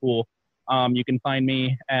 That's cool. You can find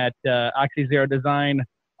me at OxyZero Design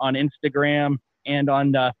on Instagram and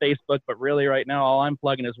on Facebook. But really right now, all I'm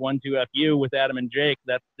plugging is 12FU with Adam and Jake.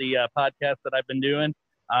 That's the podcast that I've been doing.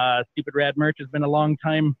 Stupid Rad Merch has been a long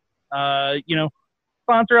time,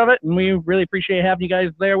 sponsor of it, and we really appreciate having you guys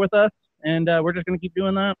there with us, and we're just going to keep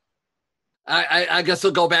doing that. I guess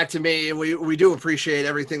it'll go back to me. We do appreciate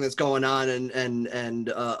everything that's going on, and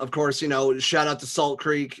of course, shout out to Salt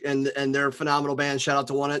Creek and their phenomenal band. Shout out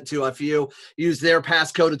to 12FU. Use their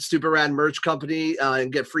passcode at Stupid Rad Merch Company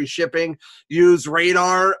and get free shipping. Use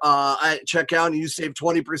Radar at checkout and you save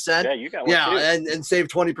 20%. Yeah, you got one too. and save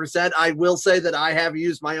 20%. I will say that I have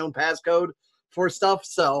used my own passcode for stuff,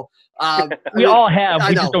 so we all have.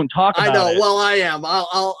 We just don't talk about it. I know. Well, I am.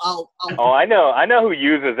 I'll Oh, I know who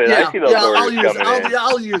uses it. I see those orders coming in.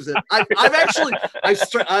 I'll use it. I've actually,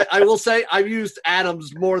 I will say, I've used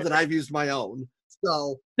Adam's more than I've used my own.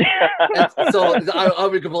 So I'll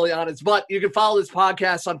be completely honest. But you can follow this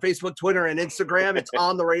podcast on Facebook, Twitter, and Instagram. It's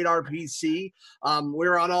On the Radar PC.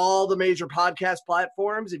 We're on all the major podcast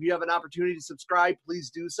platforms. If you have an opportunity to subscribe,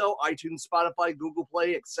 please do so. iTunes, Spotify, Google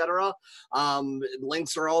Play, etc.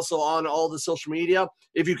 Links are also on all the social media.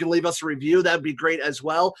 If you can leave us a review, that'd be great as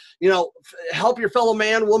well. Help your fellow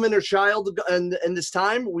man, woman, or child in this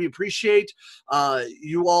time. We appreciate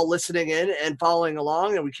you all listening in and following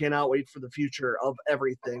along, and we cannot wait for the future of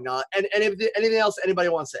everything. And anything else anybody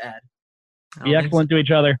wants to add? Be excellent to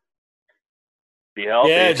each other. Be healthy.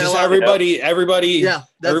 Yeah, just everybody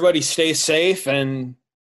everybody stay safe and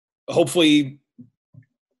hopefully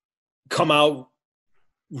come out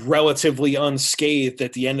relatively unscathed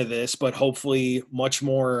at the end of this, but hopefully much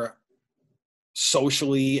more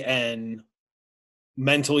socially and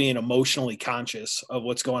mentally and emotionally conscious of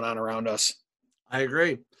what's going on around us. I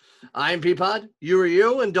agree. I'm Peapod. You are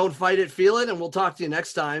you, and don't fight it, feel it. And we'll talk to you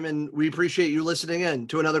next time. And we appreciate you listening in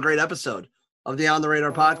to another great episode of the On the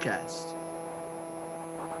Radar podcast.